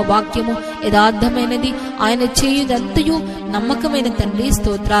 యెహోవా వాక్యము యథార్థమైనది, ఆయన చేయుదంతయు నమ్మకమైన తండ్రి,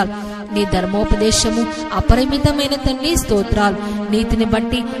 స్తోత్రాలు. నీ ధర్మోపదేశము అపరిమితమైన తండ్రి, స్తోత్రాలు. నీతిని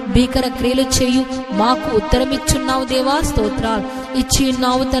బట్టి భీకర క్రియలు చేయు మాకు ఉత్తరమిచ్చున్నావు దేవా, స్తోత్రాలు. ఇచ్చి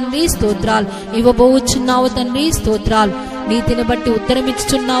ఉన్నావు తండ్రి, స్తోత్రాలు. ఇవ్వబోచున్నావు తండ్రి, స్తోత్రాలు. నీతిని బట్టి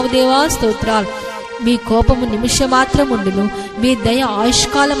ఉత్తరమిచ్చుచున్నావు దేవా, స్తోత్రాలు. మీ కోపము నిమిషమాత్రం ఉండును, మీ దయ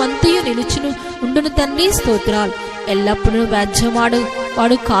ఆయుష్కాలం అంతయు నిలుచును ఉండును తండ్రి, స్తోత్రాలు. ఎల్లప్పుడూ వ్యాజ్యమాడు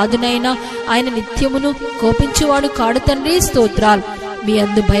వాడు కాదునైనా ఆయన నిత్యమును కోపించువాడు కాడు తండ్రి, స్తోత్రాలు. మీ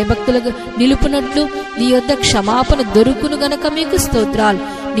అందు భయభక్తులకు నిలుపునట్లు నీ యొద్ద క్షమాపణ దొరుకును గనక మీకు స్తోత్రాలు.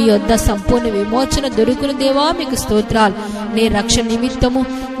 నీ యొద్ద సంపూర్ణ విమోచన దొరుకును దేవా మీకు స్తోత్రాలు. నీ రక్షణ నిమిత్తము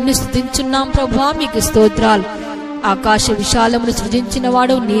నిన్ను స్తుతించున్నాం ప్రభువా మీకు స్తోత్రాలు. ఆకాశ విశాలమును సృజించిన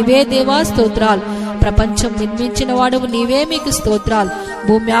వాడు నీవే దేవా స్తోత్రాలు. ప్రపంచం నిర్మించిన వాడు నీవే మీకు స్తోత్రాలు.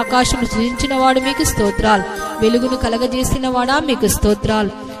 భూమి ఆకాశము సృజించిన వాడు మీకు స్తోత్రాలు. వెలుగును కలగజేసిన వాడా మీకు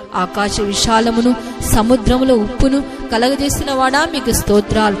స్తోత్రాలు. ఆకాశ విశాలమును సముద్రములో ఉప్పును కలగజేసిన వాడా మీకు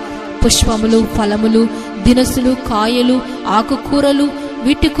స్తోత్రాలు. పుష్పములు, ఫలములు, దినసులు, కాయలు, ఆకుకూరలు,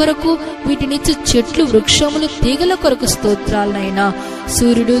 వీటి కొరకు వీటినిచ్చు చెట్లు, వృక్షములు, తీగల కొరకు స్తోత్రాలనైనా.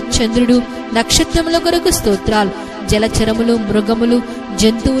 సూర్యుడు, చంద్రుడు, నక్షత్రముల కొరకు స్తోత్రాలు. జలచరములు, మృగములు,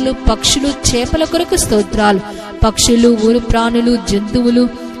 జంతువులు, పక్షులు, చేపల కొరకు స్తోత్రాలు. పక్షులు, ఊరు ప్రాణులు, జంతువులు,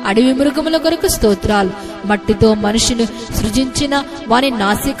 అడవి మృగముల కొరకు స్తోత్రాలు. మట్టితో మనిషిని సృజించిన వాని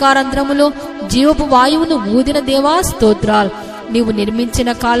నాసికారంధ్రములో జీవపు వాయువును ఊదిన దేవా స్తోత్రాలు. నీవు నిర్మించిన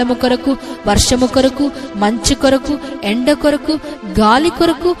కాలము కొరకు, వర్షము కొరకు, మంచు కొరకు, ఎండ కొరకు, గాలి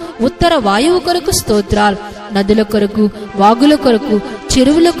కొరకు, ఉత్తర వాయువు కొరకు స్తోత్రాలు. నదుల కొరకు, వాగుల కొరకు,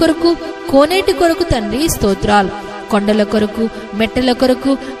 చెరువుల కొరకు, కోనేటి కొరకు తండ్రి స్తోత్రాలు. కొండల కొరకు, మెట్టల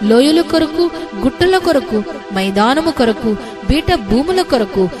కొరకు, లోయల కొరకు, గుట్టల కొరకు, మైదానము కొరకు, బీట భూముల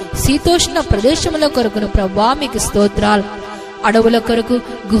కొరకు, శీతోష్ణ ప్రదేశముల కొరకును ప్రభువా మీకు స్తోత్రాలు. అడవుల కొరకు,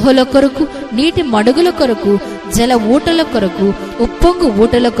 గుహల కొరకు, నీటి మడుగుల కొరకు, జల ఊటల కొరకు, ఉప్పొంగు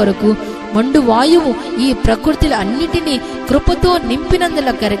ఊటల కొరకు, మండు వాయువు ఈ ప్రకృతిల అన్నిటినీ కృపతో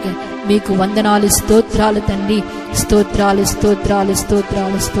నింపినందుల కొరకు మీకు వందనాలు, స్తోత్రాలు తండ్రి. స్తోత్రాలు, స్తోత్రాలు,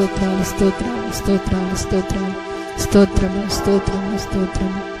 స్తోత్రాలు, స్తోత్రాలు, స్తోత్రాలు, స్తోత్రాలు, స్తోత్రాలు, స్తోత్రము, స్తోత్రము,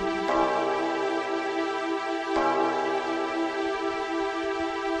 స్తోత్రము.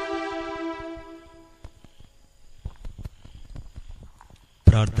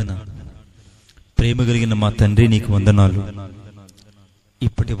 ప్రార్థన. ప్రేమ కలిగిన మా తండ్రి, నీకు వందనాలు.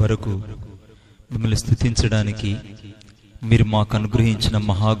 ఇప్పటి వరకు మిమ్మల్ని స్తుతించడానికి మీరు మాకు అనుగ్రహించిన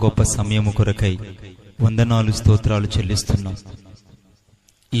మహా గొప్ప సమయము కొరకై వందనాలు, స్తోత్రాలు చెల్లిస్తున్నాం.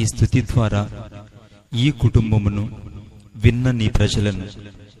 ఈ స్తుతి ద్వారా ఈ కుటుంబమును, విన్న నీ ప్రజలను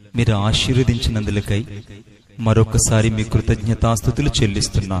మీరు ఆశీర్వదించినందులకై మరొకసారి మీ కృతజ్ఞతాస్తుతులు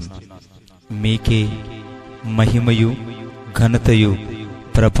చెల్లిస్తున్నాను. మీకే మహిమయు, ఘనతయు,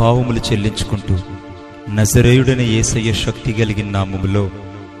 ప్రభావములు చెల్లించుకుంటూ నజరేయుడైన యేసయ్య శక్తి కలిగిన నామములో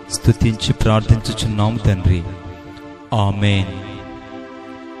స్తుతించి ప్రార్థించుచున్నాము తండ్రి. ఆమేన్,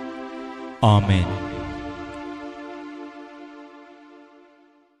 ఆమేన్.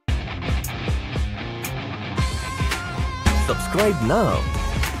 Subscribe now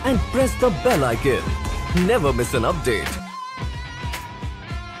and press the bell icon. Never miss an update.